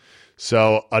University. Yes.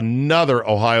 So another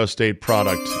Ohio State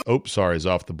product. Oops, sorry, is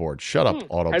off the board. Shut up,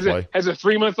 autoplay. Has a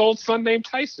 3-month-old son named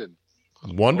Tyson.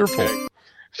 Wonderful.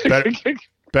 Okay.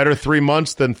 Better 3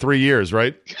 months than 3 years,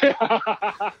 right?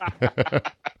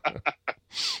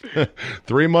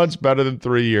 3 months better than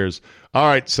 3 years. All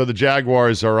right, so the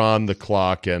Jaguars are on the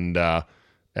clock, and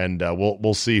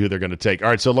we'll see who they're going to take. All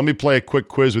right, so let me play a quick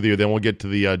quiz with you, then we'll get to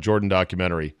the Jordan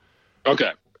documentary.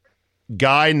 Okay.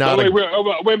 Guy, not wait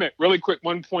a minute. Really quick,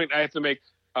 one point I have to make.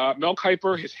 Mel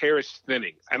Kiper, his hair is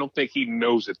thinning. I don't think he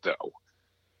knows it, though.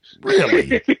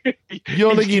 Really? You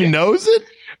don't think he knows it?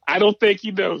 I don't think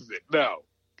he knows it, no.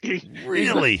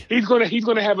 Really? He's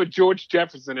gonna have a George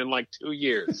Jefferson in like 2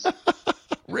 years.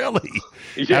 Really?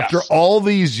 Yes. After all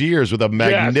these years with a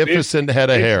magnificent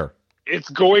head of hair. It's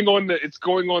going on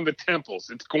the temples.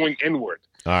 It's going inward.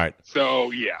 All right. So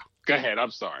yeah. Go ahead.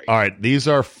 I'm sorry. All right. These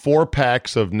are 4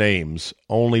 packs of names.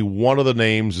 Only one of the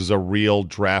names is a real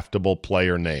draftable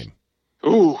player name.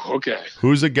 Ooh, okay.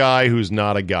 Who's a guy, who's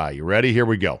not a guy? You ready? Here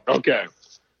we go. Okay.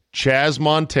 Chaz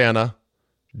Montana,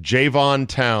 Javon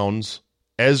Towns,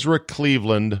 Ezra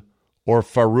Cleveland, or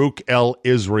Farouk El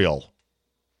Israel?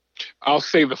 I'll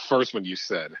say the first one you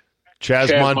said.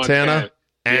 Chaz Montana?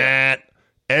 Yeah.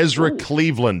 Ezra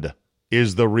Cleveland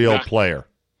is the real player.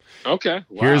 Okay.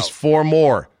 Wow. Here's 4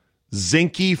 more.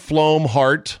 Zinke Floam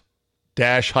Hart,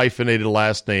 hyphenated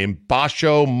last name,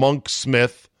 Basho Monk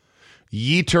Smith,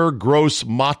 Yetur Gross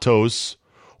Matos,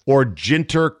 or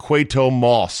Jinter Cueto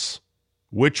Moss.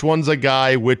 Which one's a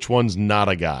guy? Which one's not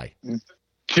a guy?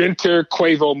 Jinter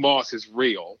Cueto Moss is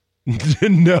real.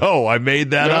 No, I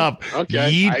made that up.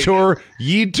 Okay.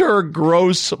 Yetur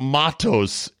Gross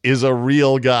Matos is a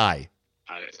real guy.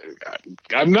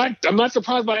 I'm not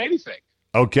surprised by anything.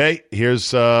 Okay,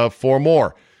 here's 4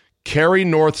 more. Kerry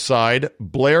Northside,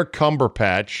 Blair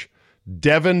Cumberpatch,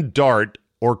 Devin Dart,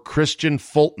 or Christian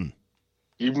Fulton.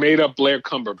 You made up Blair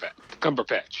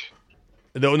Cumberpatch.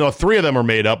 No, 3 of them are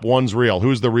made up. One's real.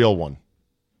 Who's the real one?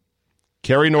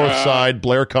 Kerry Northside,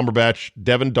 Blair Cumberbatch,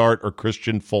 Devin Dart, or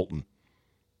Christian Fulton?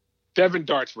 Devin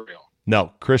Dart's real.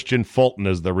 No, Christian Fulton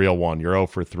is the real one. You're 0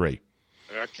 for 3.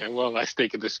 Okay, well, I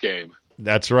stake in this game.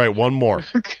 That's right. One more.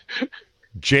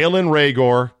 Jalen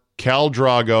Reagor, Cal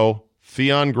Drago,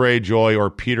 Theon Greyjoy, or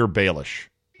Peter Baelish.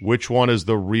 Which one is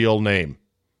the real name?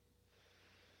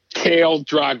 Cal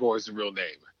Drago is the real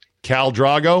name. Cal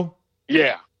Drago?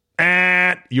 Yeah.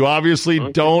 You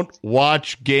obviously don't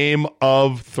watch Game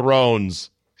of Thrones.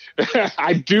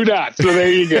 I do not, so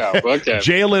there you go. Okay.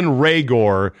 Jalen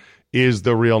Reagor is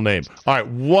the real name. All right,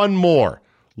 one more. Okay.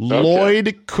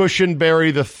 Lloyd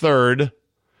Cushenberry III,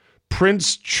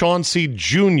 Prince Chauncey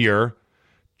Jr.,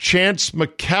 Chance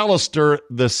McAllister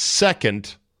II,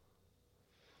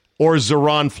 or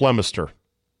Zeron Flemister.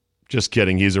 Just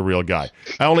kidding. He's a real guy.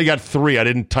 I only got 3. I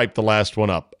didn't type the last one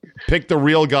up. Pick the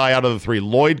real guy out of the 3.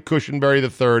 Lloyd Cushenberry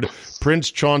III, Prince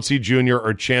Chauncey Jr.,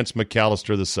 or Chance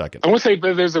McAllister II. I want to say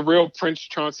there's a real Prince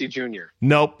Chauncey Jr.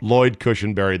 Nope. Lloyd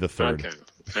Cushenberry III. Okay.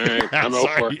 All right, I'm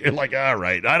over. You're like, all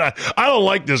right. I don't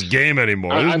like this game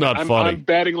anymore. This is not funny. I'm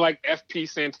betting like FP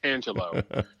Santangelo.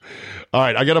 All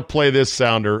right, I got to play this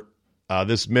sounder.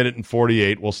 This minute and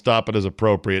 48. We'll stop it as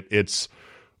appropriate. It's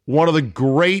one of the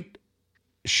great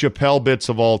Chappelle bits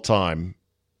of all time.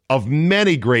 Of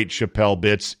many great Chappelle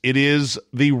bits, it is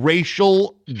the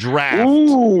racial draft.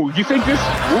 Ooh, you think this?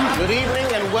 Ooh. Good evening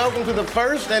and welcome to the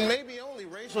first and maybe only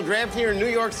racial draft here in New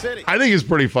York City. I think it's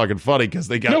pretty fucking funny because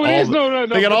they got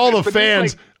they got all the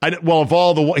fans.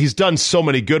 He's done so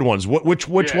many good ones. Which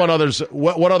one others?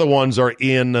 What other ones are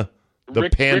in the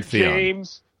pantheon?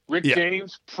 Rick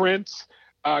James, Prince,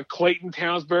 Clayton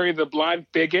Townsbury, the blind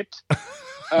bigot.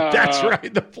 That's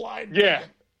right, the blind. Yeah.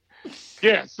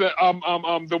 Yes,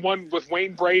 the one with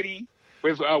Wayne Brady.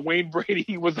 Wayne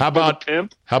Brady was a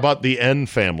pimp. How about the N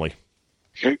family?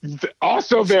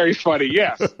 Also very funny.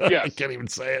 Yes. I can't even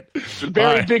say it.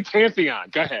 Very big pantheon.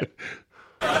 Go ahead.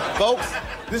 Folks,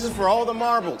 this is for all the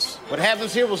marbles. What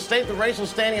happens here will state the racial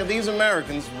standing of these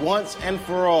Americans once and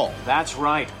for all. That's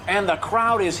right. And the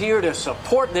crowd is here to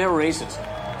support their races.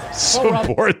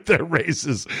 Support their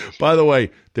races. By the way,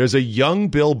 there's a young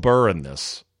Bill Burr in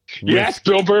this. Yes,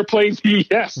 Bill Burr plays.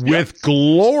 Yes, with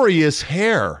glorious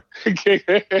hair,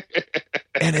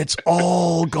 and it's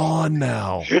all gone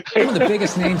now. Some of the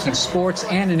biggest names in sports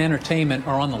and in entertainment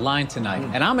are on the line tonight,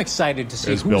 and I'm excited to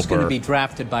see who's going to be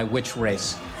drafted by which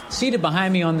race. Seated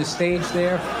behind me on the stage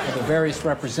there are the various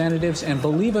representatives, and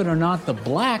believe it or not, the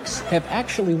blacks have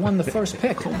actually won the first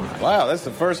pick. Wow, that's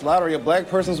the first lottery a black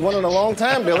person's won in a long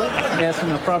time, Billy. Yes, and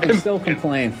they'll probably still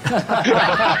complain.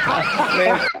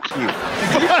 Man,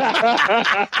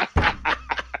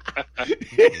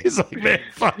 He's like, man,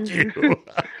 fuck you. Well, the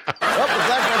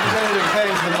black representative is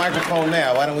heading to the microphone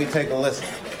now. Why don't we take a listen?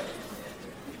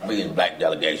 We in the black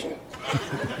delegation.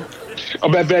 Do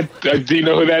you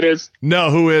know who that is? No,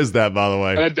 who is that, by the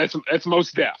way? That's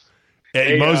Mos Def.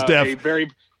 Mos Def, a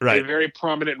very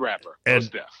prominent rapper. Mos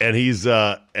Def. And he's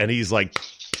like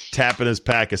tapping his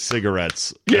pack of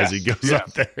cigarettes as he goes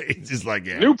up there. He's just like,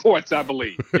 Newports, I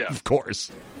believe. Yeah, of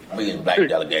course. We in the black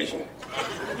delegation.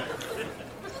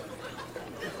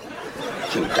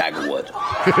 Choose Tiger Woods.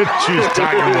 Choose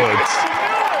Tiger Woods.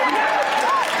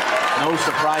 No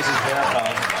surprises there.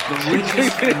 The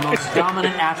richest and most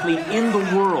dominant athlete in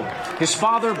the world. His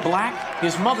father, black.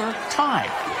 His mother, Thai.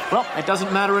 Well, it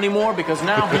doesn't matter anymore because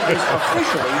now he is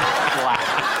officially black.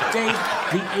 Dave,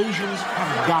 the Asians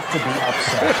have got to be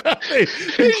upset.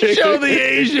 They show the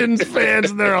Asians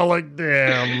fans, and they're all like,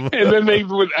 damn. And then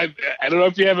I don't know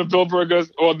if you have a Bill Burr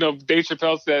goes, no, Dave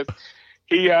Chappelle says,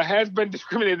 he has been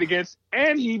discriminated against,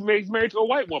 and he's married to a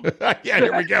white woman. Yeah,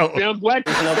 here we go. Sounds black.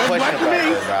 There's no question about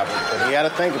that, Robert. But you got to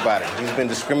think about it. He's been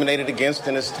discriminated against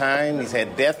in his time. He's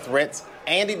had death threats,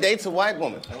 and he dates a white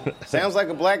woman. Sounds like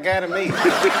a black guy to me. If you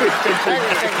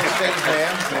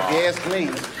ask me,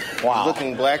 he's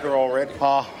looking blacker already.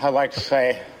 I'd like to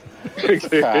say it's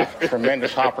a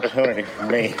tremendous opportunity for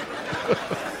me.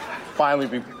 Finally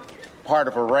be part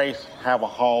of a race, have a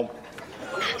home.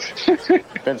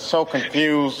 Been so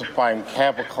confused by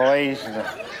encapsulation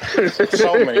and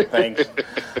so many things.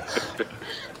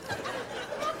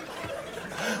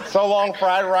 So long,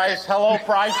 fried rice. Hello,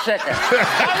 fried chicken.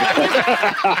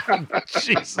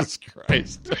 Jesus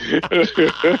Christ. Dave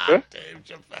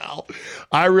Chappelle.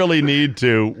 I really need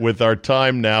to, with our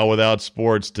time now without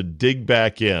sports, to dig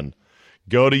back in.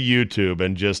 Go to YouTube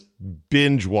and just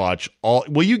binge watch all.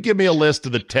 Will you give me a list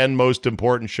of the 10 most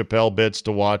important Chappelle bits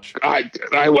to watch? I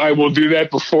will do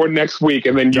that before next week,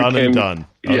 and then done and done.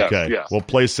 Okay, yes. We'll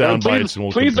play sound bites and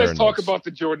we'll please compare let's talk notes. about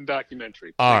the Jordan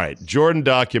documentary. All right, Jordan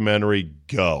documentary,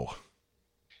 go.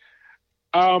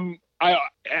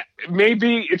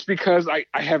 Maybe it's because I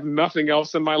have nothing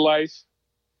else in my life.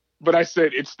 But I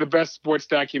said it's the best sports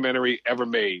documentary ever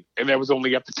made, and that was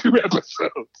only up to 2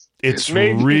 episodes. It's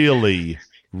really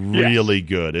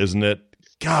good, isn't it?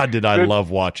 God, did I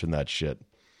love watching that shit.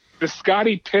 The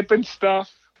Scottie Pippen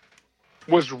stuff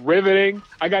was riveting.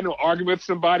 I got in an argument with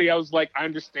somebody. I was like, I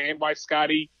understand why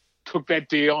Scottie took that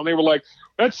deal. And they were like,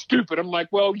 that's stupid. I'm like,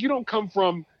 well, you don't come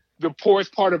from the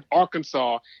poorest part of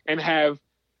Arkansas and have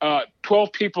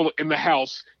 12 people in the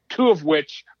house, 2 of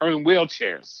which are in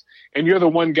wheelchairs. And you're the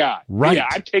one guy. Right. Yeah,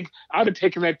 I'd have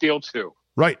taken that deal too.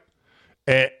 Right.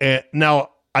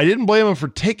 Now, I didn't blame him for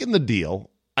taking the deal.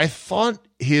 I thought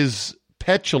his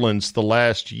petulance the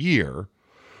last year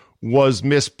was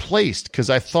misplaced because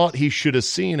I thought he should have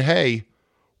seen, hey,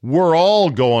 we're all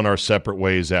going our separate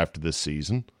ways after this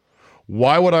season.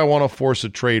 Why would I want to force a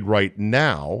trade right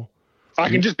now? I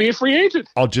can just be a free agent.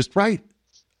 I'll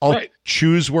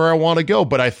choose where I want to go.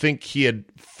 But I think he had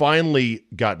finally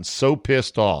gotten so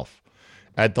pissed off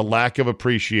at the lack of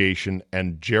appreciation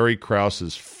and Jerry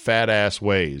Krause's fat-ass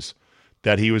ways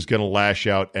that he was going to lash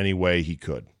out any way he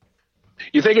could.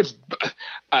 You think it's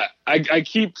I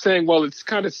keep saying, well, it's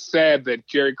kind of sad that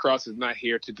Jerry Krause is not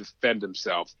here to defend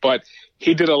himself, but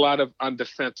he did a lot of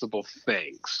undefensible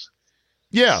things.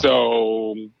 Yeah.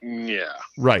 So, yeah.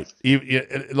 Right.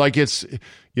 Like it's,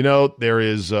 there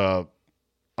is, I'm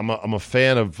a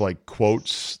fan of like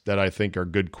quotes that I think are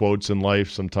good quotes in life,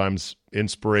 sometimes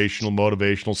inspirational,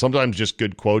 motivational, sometimes just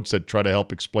good quotes that try to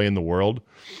help explain the world.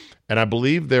 And I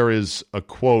believe there is a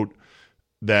quote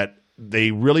that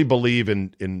they really believe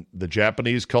in the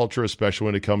Japanese culture, especially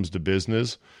when it comes to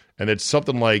business. And it's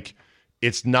something like,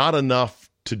 it's not enough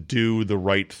to do the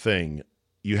right thing.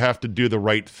 You have to do the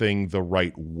right thing the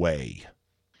right way.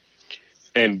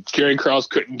 And Jerry Krause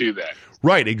couldn't do that.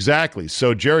 Right, exactly.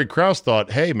 So Jerry Krause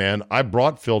thought, hey, man, I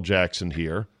brought Phil Jackson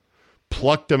here,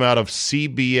 plucked him out of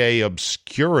CBA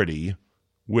obscurity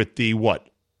with the,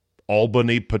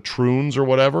 Albany Patroons or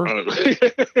whatever?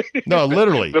 No,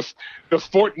 literally. The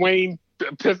Fort Wayne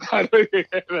that's Hold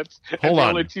the on.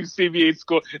 only two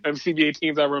CBA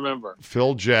teams I remember.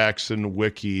 Phil Jackson,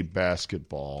 Wiki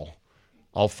Basketball.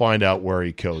 I'll find out where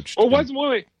he coached. Or was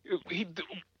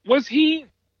he?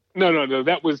 No.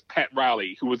 That was Pat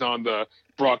Riley, who was on the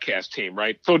broadcast team,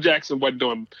 right? Phil Jackson wasn't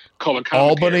doing color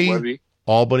commentary, was he?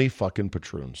 Albany fucking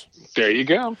Patroons. There you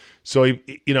go. So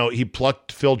he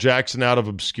plucked Phil Jackson out of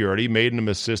obscurity, made him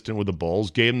assistant with the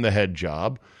Bulls, gave him the head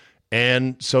job,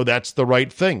 and so that's the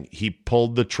right thing. He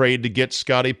pulled the trade to get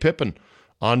Scottie Pippen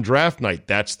on draft night.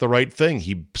 That's the right thing.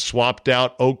 He swapped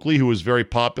out Oakley, who was very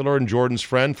popular and Jordan's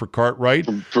friend, for Cartwright,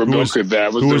 who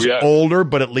was older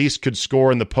but at least could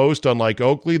score in the post, unlike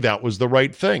Oakley. That was the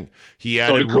right thing. He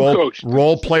added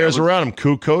role players around him.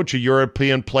 Kukoc, a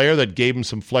European player that gave him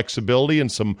some flexibility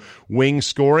and some wing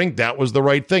scoring. That was the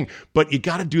right thing. But you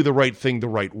got to do the right thing the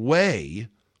right way,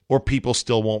 or people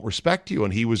still won't respect you.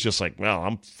 And he was just like,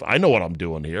 well, I know what I'm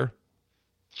doing here.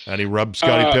 And he rubbed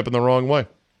Scottie Pippen the wrong way.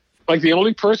 Like the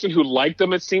only person who liked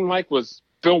him, it seemed like, was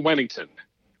Bill Wennington.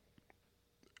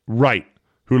 Right.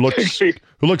 Who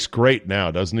looks great now,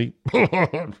 doesn't he?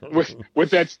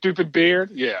 with that stupid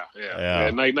beard. Yeah.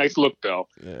 Nice look, Bill.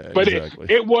 Yeah, but exactly.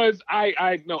 it was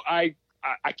I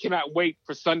cannot wait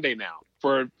for Sunday now.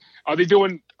 Are they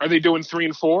doing 3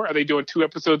 and 4? Are they doing 2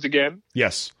 episodes again?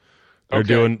 Yes. They're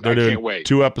doing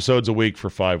 2 episodes a week for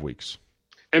 5 weeks.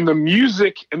 And the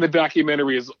music in the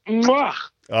documentary is mwah!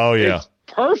 Oh yeah. It's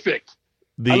perfect.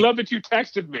 I love that you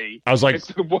texted me. I was like,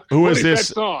 who is this?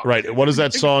 That song? Right. What is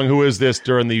that song? Who is this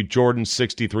during the Jordan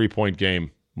 63-point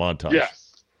game montage?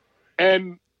 Yes.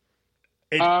 And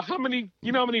how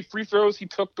many free throws he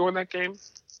took during that game?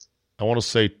 I want to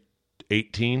say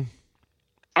 18.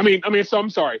 So I'm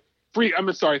sorry.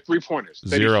 3-pointers.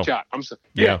 0. He shot. I'm sorry.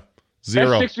 Yeah. 0.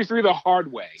 That's 63 the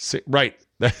hard way. Right.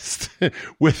 That's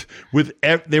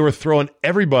they were throwing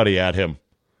everybody at him.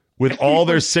 With all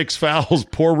their 6 fouls,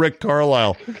 poor Rick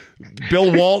Carlisle.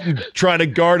 Bill Walton trying to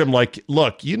guard him like,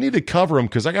 look, you need to cover him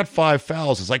because I got 5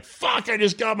 fouls. It's like, fuck, I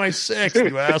just got my 6,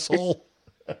 you asshole.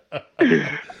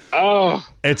 Oh.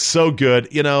 It's so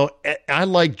good. I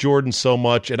like Jordan so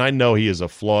much, and I know he is a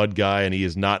flawed guy, and he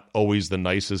is not always the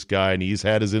nicest guy, and he's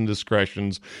had his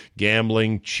indiscretions,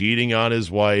 gambling, cheating on his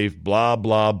wife, blah,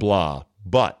 blah, blah.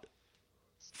 But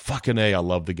fucking A, I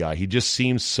love the guy. He just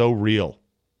seems so real.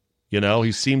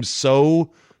 He seems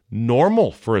so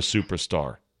normal for a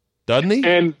superstar, doesn't he?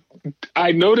 And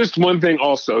I noticed one thing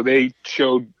also. They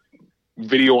showed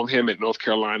video of him at North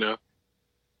Carolina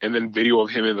and then video of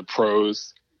him in the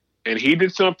pros. And he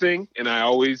did something, and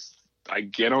I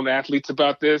get on athletes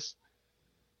about this.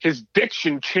 His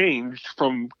diction changed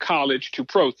from college to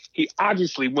pros. He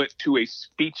obviously went to a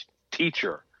speech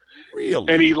teacher.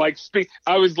 Really? And he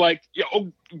I was like,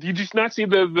 did you just not see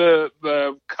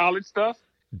the college stuff?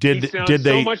 Did they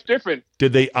so much different?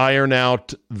 Did they iron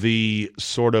out the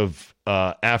sort of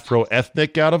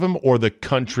Afro-ethnic out of him, or the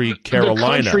country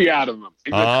Carolina? The country out of him.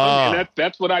 And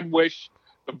that's what I'd wish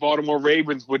the Baltimore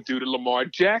Ravens would do to Lamar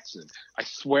Jackson. I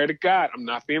swear to God, I'm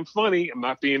not being funny. I'm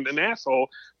not being an asshole.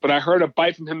 But I heard a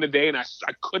bite from him today, and I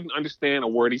couldn't understand a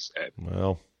word he said.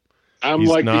 Well, I'm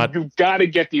like, you've got to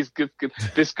get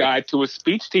this guy to a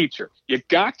speech teacher. You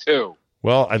got to.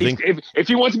 Well, I think if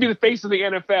he wants to be the face of the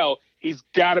NFL, he's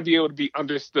got to be able to be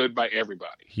understood by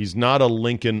everybody. He's not a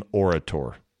Lincoln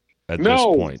orator at this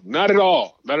point. No, not at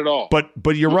all. Not at all.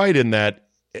 But you're right in that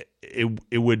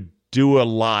it would do a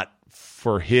lot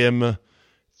for him,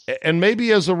 and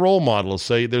maybe as a role model,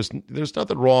 say there's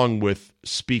nothing wrong with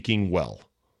speaking well,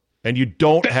 and you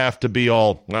don't have to be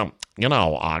all,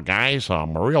 guys,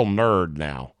 I'm a real nerd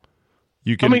now.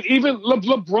 You can. I mean, even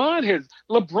LeBron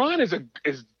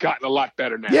has gotten a lot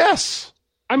better now. Yes.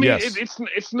 I mean, yes.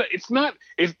 it's not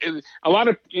a lot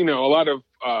of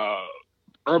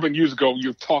urban youths go,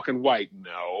 "You're talking white."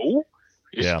 No,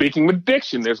 you're speaking with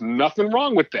diction. There's nothing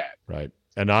wrong with that. Right.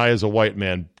 And I, as a white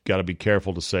man, got to be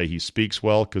careful to say he speaks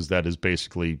well, because that is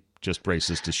basically just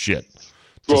racist as shit.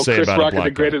 Well, Chris Rock is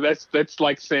the greatest. That's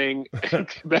like saying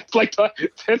that's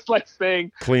like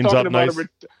saying cleans up nice.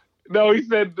 No, he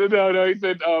said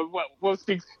well,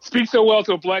 speak so well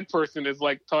to a black person is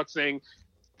like talking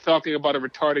about a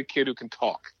retarded kid who can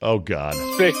talk. Oh God.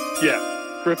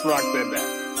 Yeah, Chris Rock said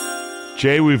that.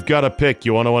 Jay, we've got a pick.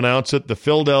 You want to announce it? The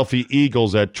Philadelphia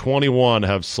Eagles at 21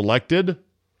 have selected.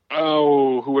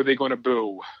 Oh, who are they going to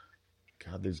boo?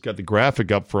 God, they've got the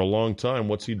graphic up for a long time.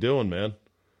 What's he doing, man?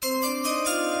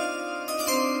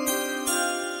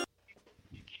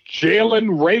 Jalen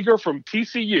Reagor from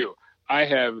TCU. I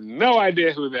have no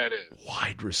idea who that is.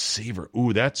 Wide receiver.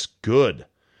 Ooh, that's good.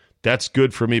 That's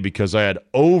good for me because I had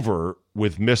over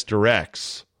with Mr.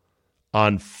 X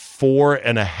on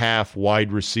 4.5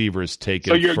 wide receivers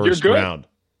taken first round.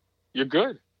 You're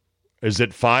good. Is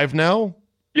it 5 now?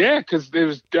 Yeah, because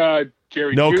there's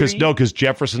Jerry. No, because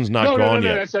Jefferson's not gone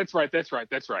yet. That's right.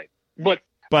 But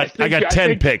I got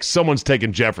 10 picks. Someone's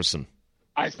taking Jefferson.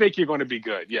 I think you're going to be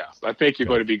good. Yes, I think you're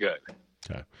going to be good.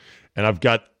 Okay, and I've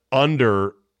got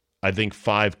under, I think,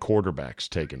 5 quarterbacks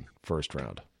taken first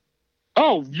round.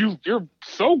 Oh, you're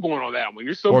so going on that one.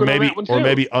 You're so good on that one too. Or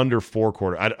maybe under 4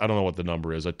 quarter. I don't know what the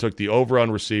number is. I took the over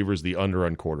on receivers, the under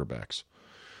on quarterbacks.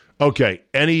 Okay,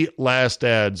 any last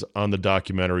ads on the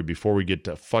documentary before we get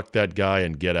to fuck that guy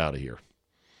and get out of here?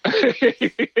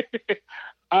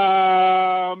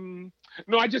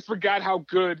 No, I just forgot how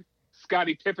good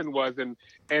Scottie Pippen was,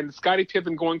 and Scottie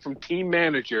Pippen going from team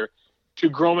manager to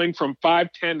growing from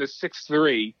 5'10" to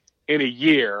 6'3" in a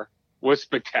year was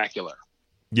spectacular.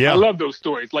 Yeah, I love those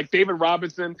stories. Like David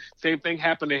Robinson, same thing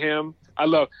happened to him. I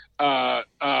love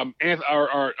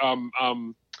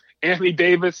Anthony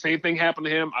Davis, same thing happened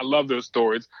to him. I love those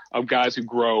stories of guys who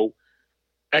grow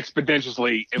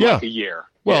exponentially in like a year.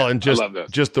 Well, and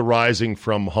just the rising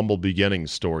from humble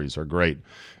beginnings stories are great.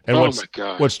 And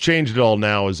what's changed it all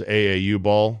now is AAU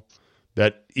ball,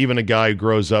 that even a guy who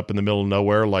grows up in the middle of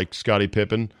nowhere like Scottie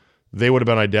Pippen, they would have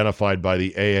been identified by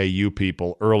the AAU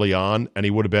people early on, and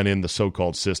he would have been in the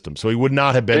so-called system. So he would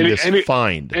not have been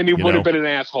fined. And he would have been an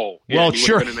asshole. Yeah, well,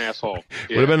 sure. Would have been an asshole.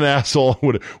 Yeah. Would have been an asshole.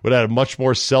 Would have had a much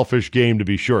more selfish game, to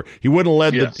be sure. He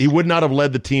wouldn't he would not have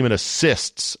led the team in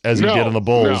assists as he did on the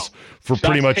Bulls for Shots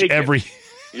pretty much taken. every.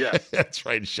 Yeah, that's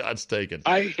right. Shots taken.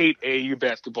 I hate AAU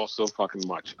basketball so fucking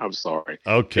much. I'm sorry.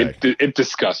 Okay, it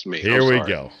disgusts me. Here we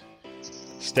go.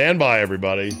 Stand by,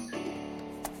 everybody.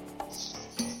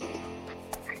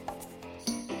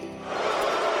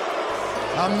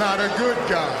 I'm not a good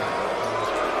guy.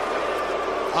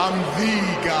 I'm the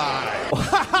guy.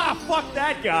 Fuck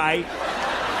that guy.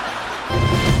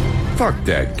 Fuck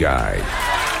that guy.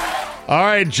 All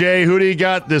right, Jay, who do you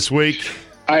got this week?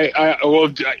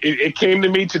 It came to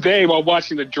me today while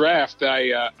watching the draft.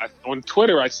 I on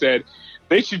Twitter I said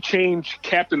they should change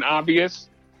Captain Obvious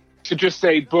to just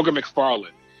say Booger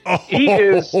McFarland. He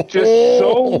is just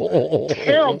so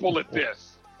terrible at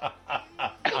this.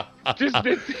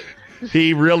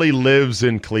 He really lives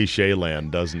in cliche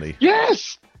land, doesn't he?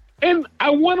 Yes, and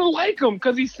I want to like him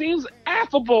because he seems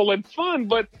affable and fun,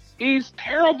 but he's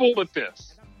terrible at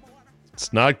this.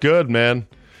 It's not good, man.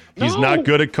 He's not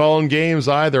good at calling games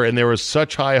either, and there were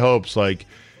such high hopes, like,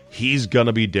 he's going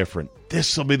to be different.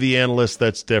 This will be the analyst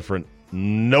that's different.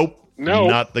 Nope,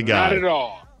 not the guy. Not at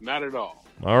all. Not at all.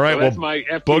 All right, so that's my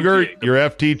FTG. Booger, your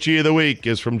FTG of the week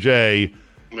is from Jay.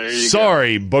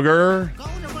 Sorry, go. Booger.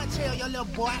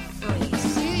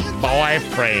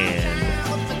 Boyfriend.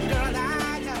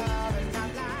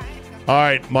 All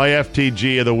right, my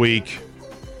FTG of the week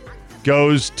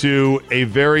goes to a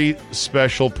very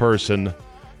special person.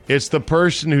 It's the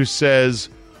person who says,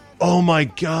 oh my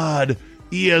God,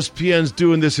 ESPN's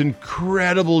doing this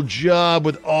incredible job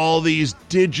with all these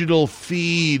digital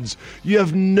feeds. You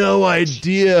have no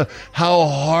idea how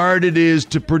hard it is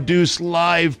to produce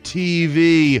live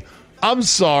TV. I'm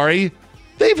sorry.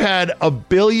 They've had 1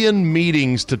 billion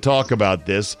meetings to talk about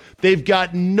this. They've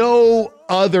got no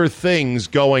other things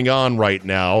going on right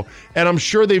now, and I'm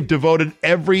sure they've devoted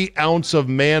every ounce of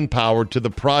manpower to the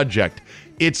project.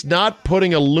 It's not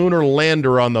putting a lunar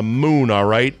lander on the moon, all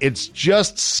right? It's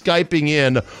just Skyping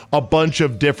in a bunch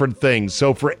of different things.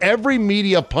 So for every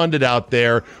media pundit out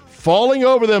there falling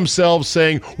over themselves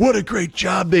saying, what a great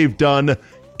job they've done,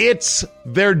 it's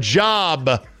their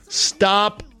job.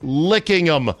 Stop licking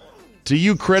them. To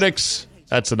you critics,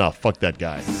 That's enough. Fuck that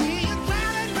guy.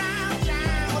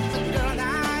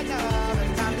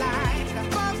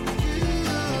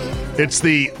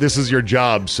 This is your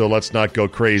job, so let's not go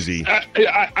crazy.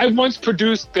 I once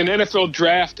produced an NFL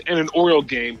draft and an Oriole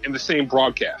game in the same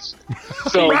broadcast.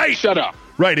 So right. Shut up.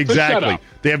 Right, exactly. So shut up.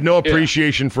 They have no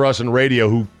appreciation for us in radio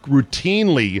who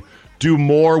routinely do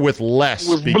more with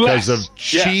less because of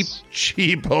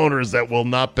cheap owners that will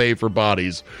not pay for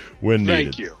bodies when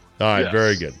needed. Thank you. All right,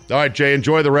 very good. All right, Jay,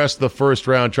 enjoy the rest of the first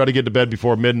round. Try to get to bed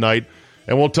before midnight,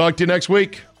 and we'll talk to you next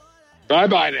week.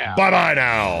 Bye-bye now. Bye-bye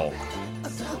now.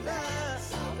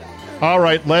 All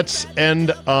right, let's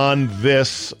end on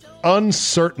this.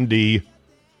 Uncertainty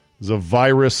is a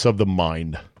virus of the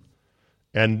mind,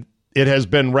 and it has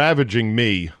been ravaging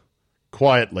me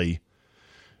quietly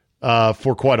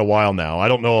for quite a while now. I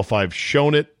don't know if I've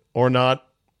shown it or not,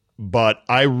 but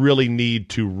I really need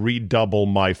to redouble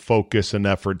my focus and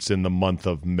efforts in the month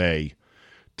of May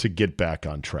to get back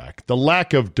on track. The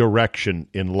lack of direction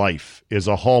in life is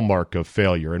a hallmark of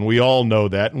failure, and we all know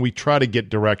that, and we try to get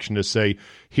direction to say,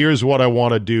 here's what I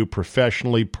want to do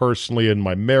professionally, personally, in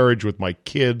my marriage, with my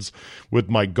kids, with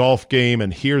my golf game,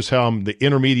 and here's how the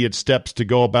intermediate steps to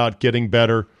go about getting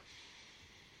better.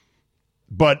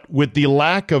 But with the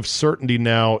lack of certainty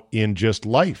now in just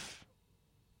life,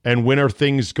 and when are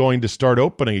things going to start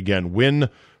opening again? When,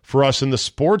 for us in the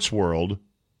sports world,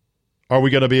 are we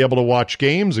going to be able to watch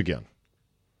games again?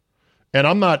 And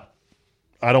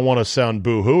I don't want to sound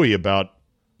boo-hooey about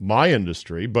my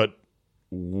industry, but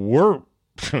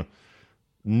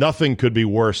nothing could be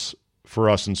worse for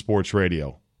us in sports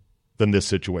radio than this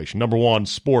situation. Number one,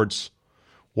 sports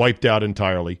wiped out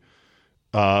entirely,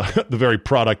 the very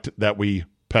product that we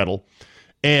peddle.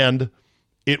 And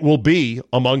it will be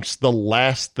amongst the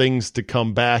last things to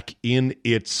come back in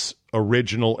its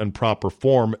original and proper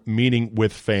form, meaning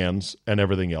with fans and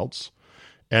everything else.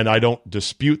 And I don't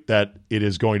dispute that it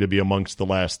is going to be amongst the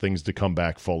last things to come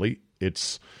back fully.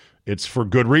 It's for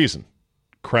good reason.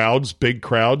 Crowds, big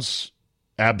crowds,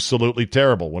 absolutely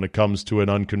terrible when it comes to an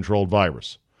uncontrolled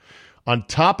virus. On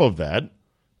top of that,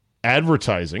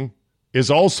 advertising is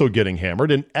also getting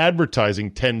hammered, and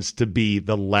advertising tends to be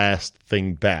the last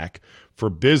thing back for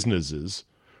businesses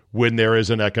when there is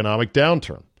an economic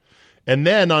downturn. And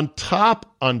then on top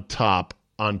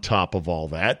of all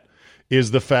that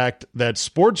is the fact that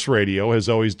sports radio has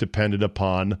always depended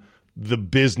upon the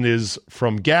business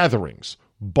from gatherings,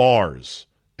 bars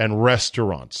and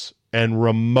restaurants and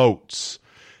remotes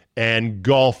and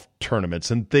golf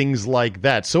tournaments and things like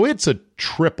that. So it's a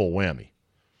triple whammy.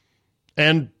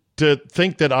 And to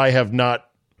think that I have not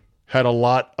had a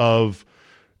lot of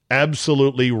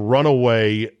absolutely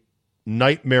runaway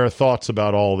nightmare thoughts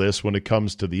about all this when it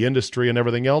comes to the industry and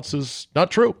everything else is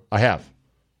not true. I have.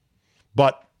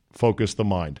 But focus the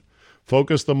mind.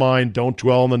 Focus the mind. Don't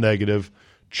dwell on the negative.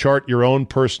 Chart your own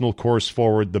personal course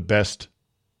forward the best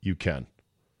you can.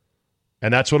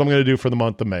 And that's what I'm going to do for the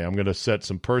month of May. I'm going to set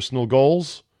some personal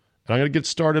goals, and I'm going to get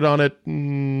started on it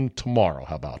tomorrow.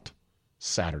 How about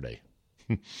Saturday?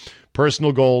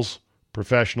 Personal goals,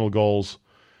 professional goals,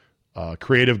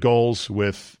 creative goals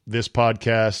with this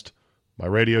podcast, my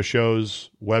radio shows,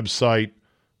 website,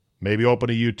 maybe open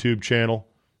a YouTube channel,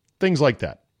 things like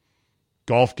that.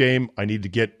 Golf game, I need to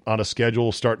get on a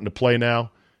schedule starting to play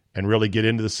now and really get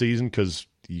into the season because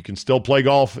you can still play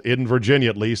golf in Virginia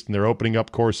at least, and they're opening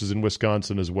up courses in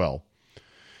Wisconsin as well.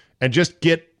 And just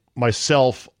get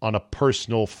myself on a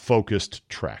personal focused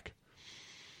track.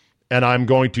 And I'm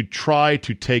going to try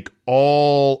to take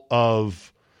all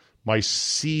of my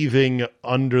seething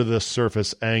under the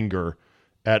surface anger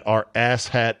at our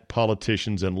asshat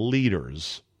politicians and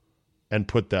leaders and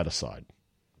put that aside.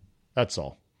 That's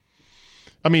all.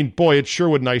 I mean, boy, it sure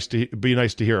would be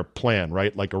nice to hear a plan,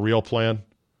 right? Like a real plan.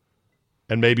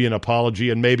 And maybe an apology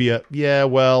and maybe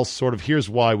sort of here's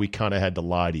why we kind of had to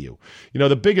lie to you. You know,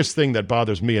 the biggest thing that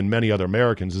bothers me and many other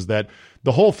Americans is that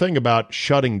the whole thing about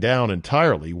shutting down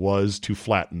entirely was to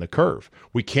flatten the curve.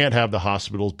 We can't have the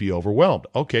hospitals be overwhelmed.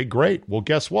 Okay, great. Well,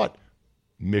 guess what?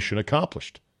 Mission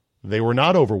accomplished. They were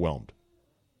not overwhelmed.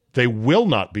 They will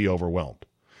not be overwhelmed.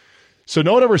 So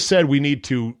no one ever said we need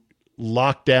to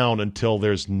lock down until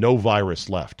there's no virus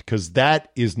left, because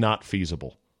that is not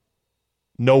feasible.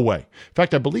 No way. In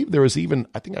fact, I believe there was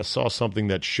I think I saw something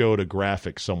that showed a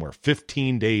graphic somewhere,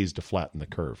 15 days to flatten the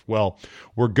curve. Well,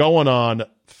 we're going on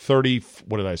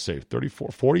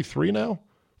 43 now?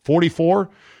 44?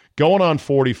 Going on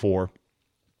 44,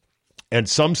 and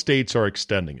some states are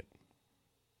extending it.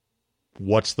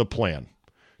 What's the plan?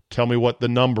 Tell me what the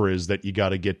number is that you got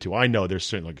to get to. I know there's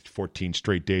certainly like 14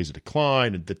 straight days of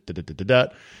decline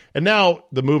and And now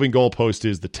the moving goalpost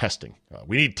is the testing.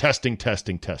 We need testing.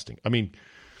 I mean,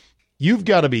 you've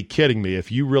got to be kidding me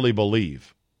if you really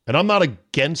believe. And I'm not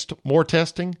against more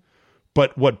testing,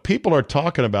 but what people are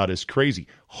talking about is crazy.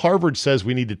 Harvard says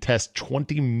we need to test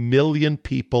 20 million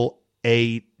people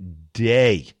a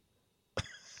day.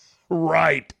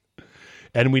 Right.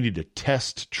 And we need to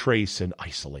test, trace, and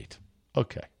isolate.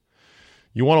 Okay.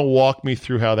 You want to walk me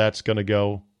through how that's going to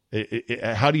go?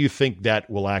 How do you think that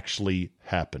will actually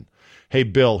happen? Hey,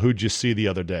 Bill, who'd you see the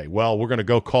other day? Well, we're going to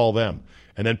go call them.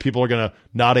 And then people are going to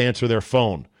not answer their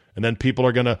phone. And then people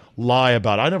are going to lie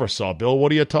about it. I never saw Bill.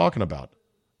 What are you talking about?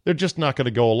 They're just not going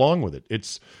to go along with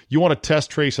it. You want to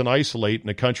test, trace, and isolate in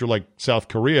a country like South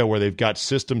Korea where they've got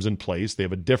systems in place. They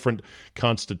have a different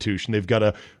constitution. They've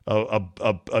got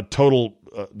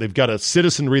they've got a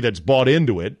citizenry that's bought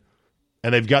into it.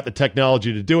 And they've got the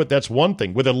technology to do it. That's one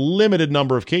thing. With a limited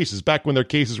number of cases, back when their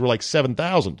cases were like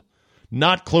 7,000,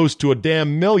 not close to a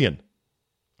damn million.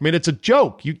 I mean, it's a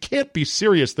joke. You can't be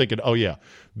serious thinking, oh, yeah,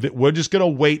 we're just going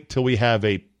to wait till we have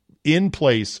a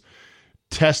in-place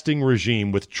testing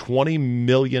regime with 20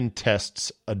 million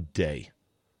tests a day.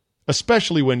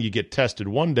 Especially when you get tested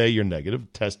one day, you're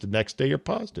negative. Tested next day, you're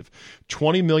positive.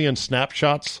 20 million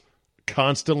snapshots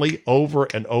constantly over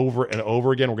and over and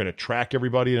over again. We're going to track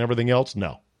everybody and everything else.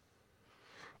 No.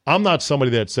 I'm not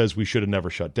somebody that says we should have never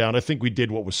shut down. I think we did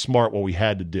what was smart, what we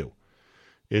had to do,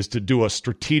 is to do a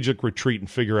strategic retreat and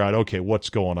figure out, okay, what's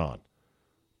going on.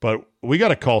 But we got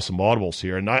to call some audibles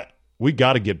here, and we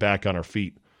got to get back on our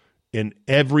feet in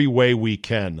every way we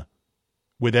can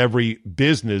with every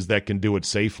business that can do it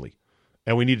safely.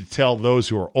 And we need to tell those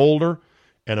who are older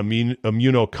and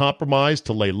immunocompromised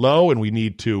to lay low, and we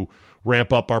need to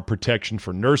ramp up our protection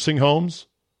for nursing homes,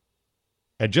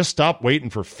 and just stop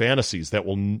waiting for fantasies that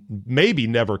will maybe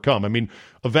never come. I mean,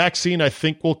 a vaccine I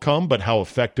think will come, but how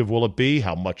effective will it be?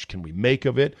 How much can we make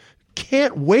of it?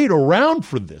 Can't wait around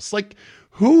for this. Like,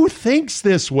 who thinks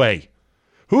this way?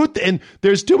 And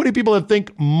there's too many people that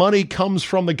think money comes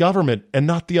from the government and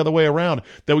not the other way around,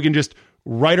 that we can just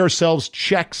write ourselves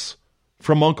checks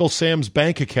from Uncle Sam's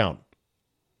bank account.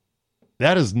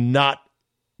 That is not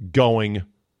going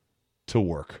to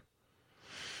work.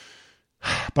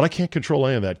 But I can't control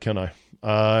any of that, can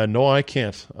I? No, I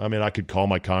can't. I mean, I could call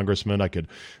my congressman. I could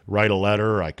write a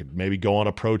letter. I could maybe go on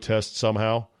a protest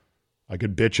somehow. I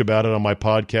could bitch about it on my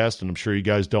podcast, and I'm sure you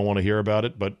guys don't want to hear about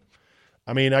it. But,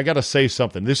 I mean, I got to say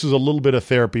something. This is a little bit of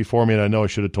therapy for me, and I know I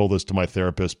should have told this to my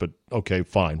therapist, but okay,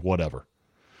 fine, whatever.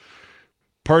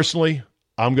 Personally,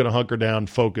 I'm going to hunker down,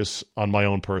 focus on my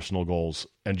own personal goals,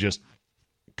 and just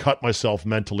cut myself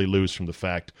mentally loose from the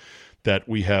fact that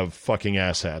we have fucking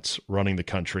asshats running the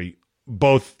country,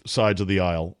 both sides of the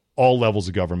aisle, all levels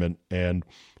of government, and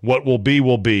what will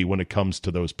be when it comes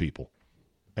to those people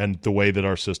and the way that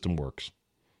our system works.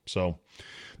 So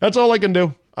that's all I can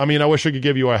do. I mean, I wish I could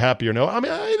give you a happier note. I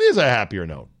mean, it is a happier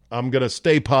note. I'm going to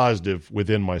stay positive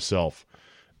within myself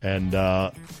and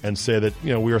say that,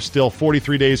 you know, we are still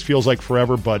 43 days feels like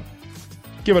forever, but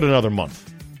give it another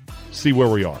month. See where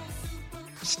we are.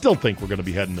 Still think we're going to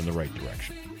be heading in the right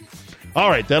direction. All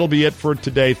right, that'll be it for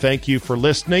today. Thank you for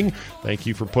listening. Thank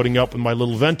you for putting up with my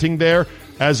little venting there.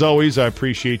 As always, I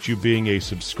appreciate you being a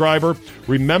subscriber.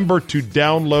 Remember to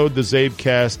download the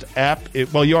Zabecast app.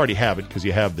 Well, you already have it because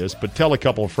you have this, but tell a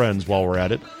couple of friends while we're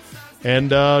at it.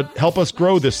 And help us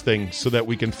grow this thing so that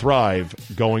we can thrive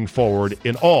going forward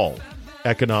in all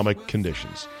economic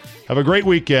conditions. Have a great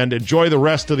weekend. Enjoy the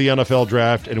rest of the NFL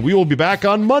draft, and we will be back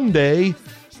on Monday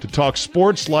to talk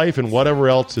sports, life, and whatever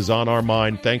else is on our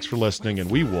mind. Thanks for listening, and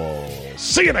we will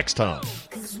see you next time.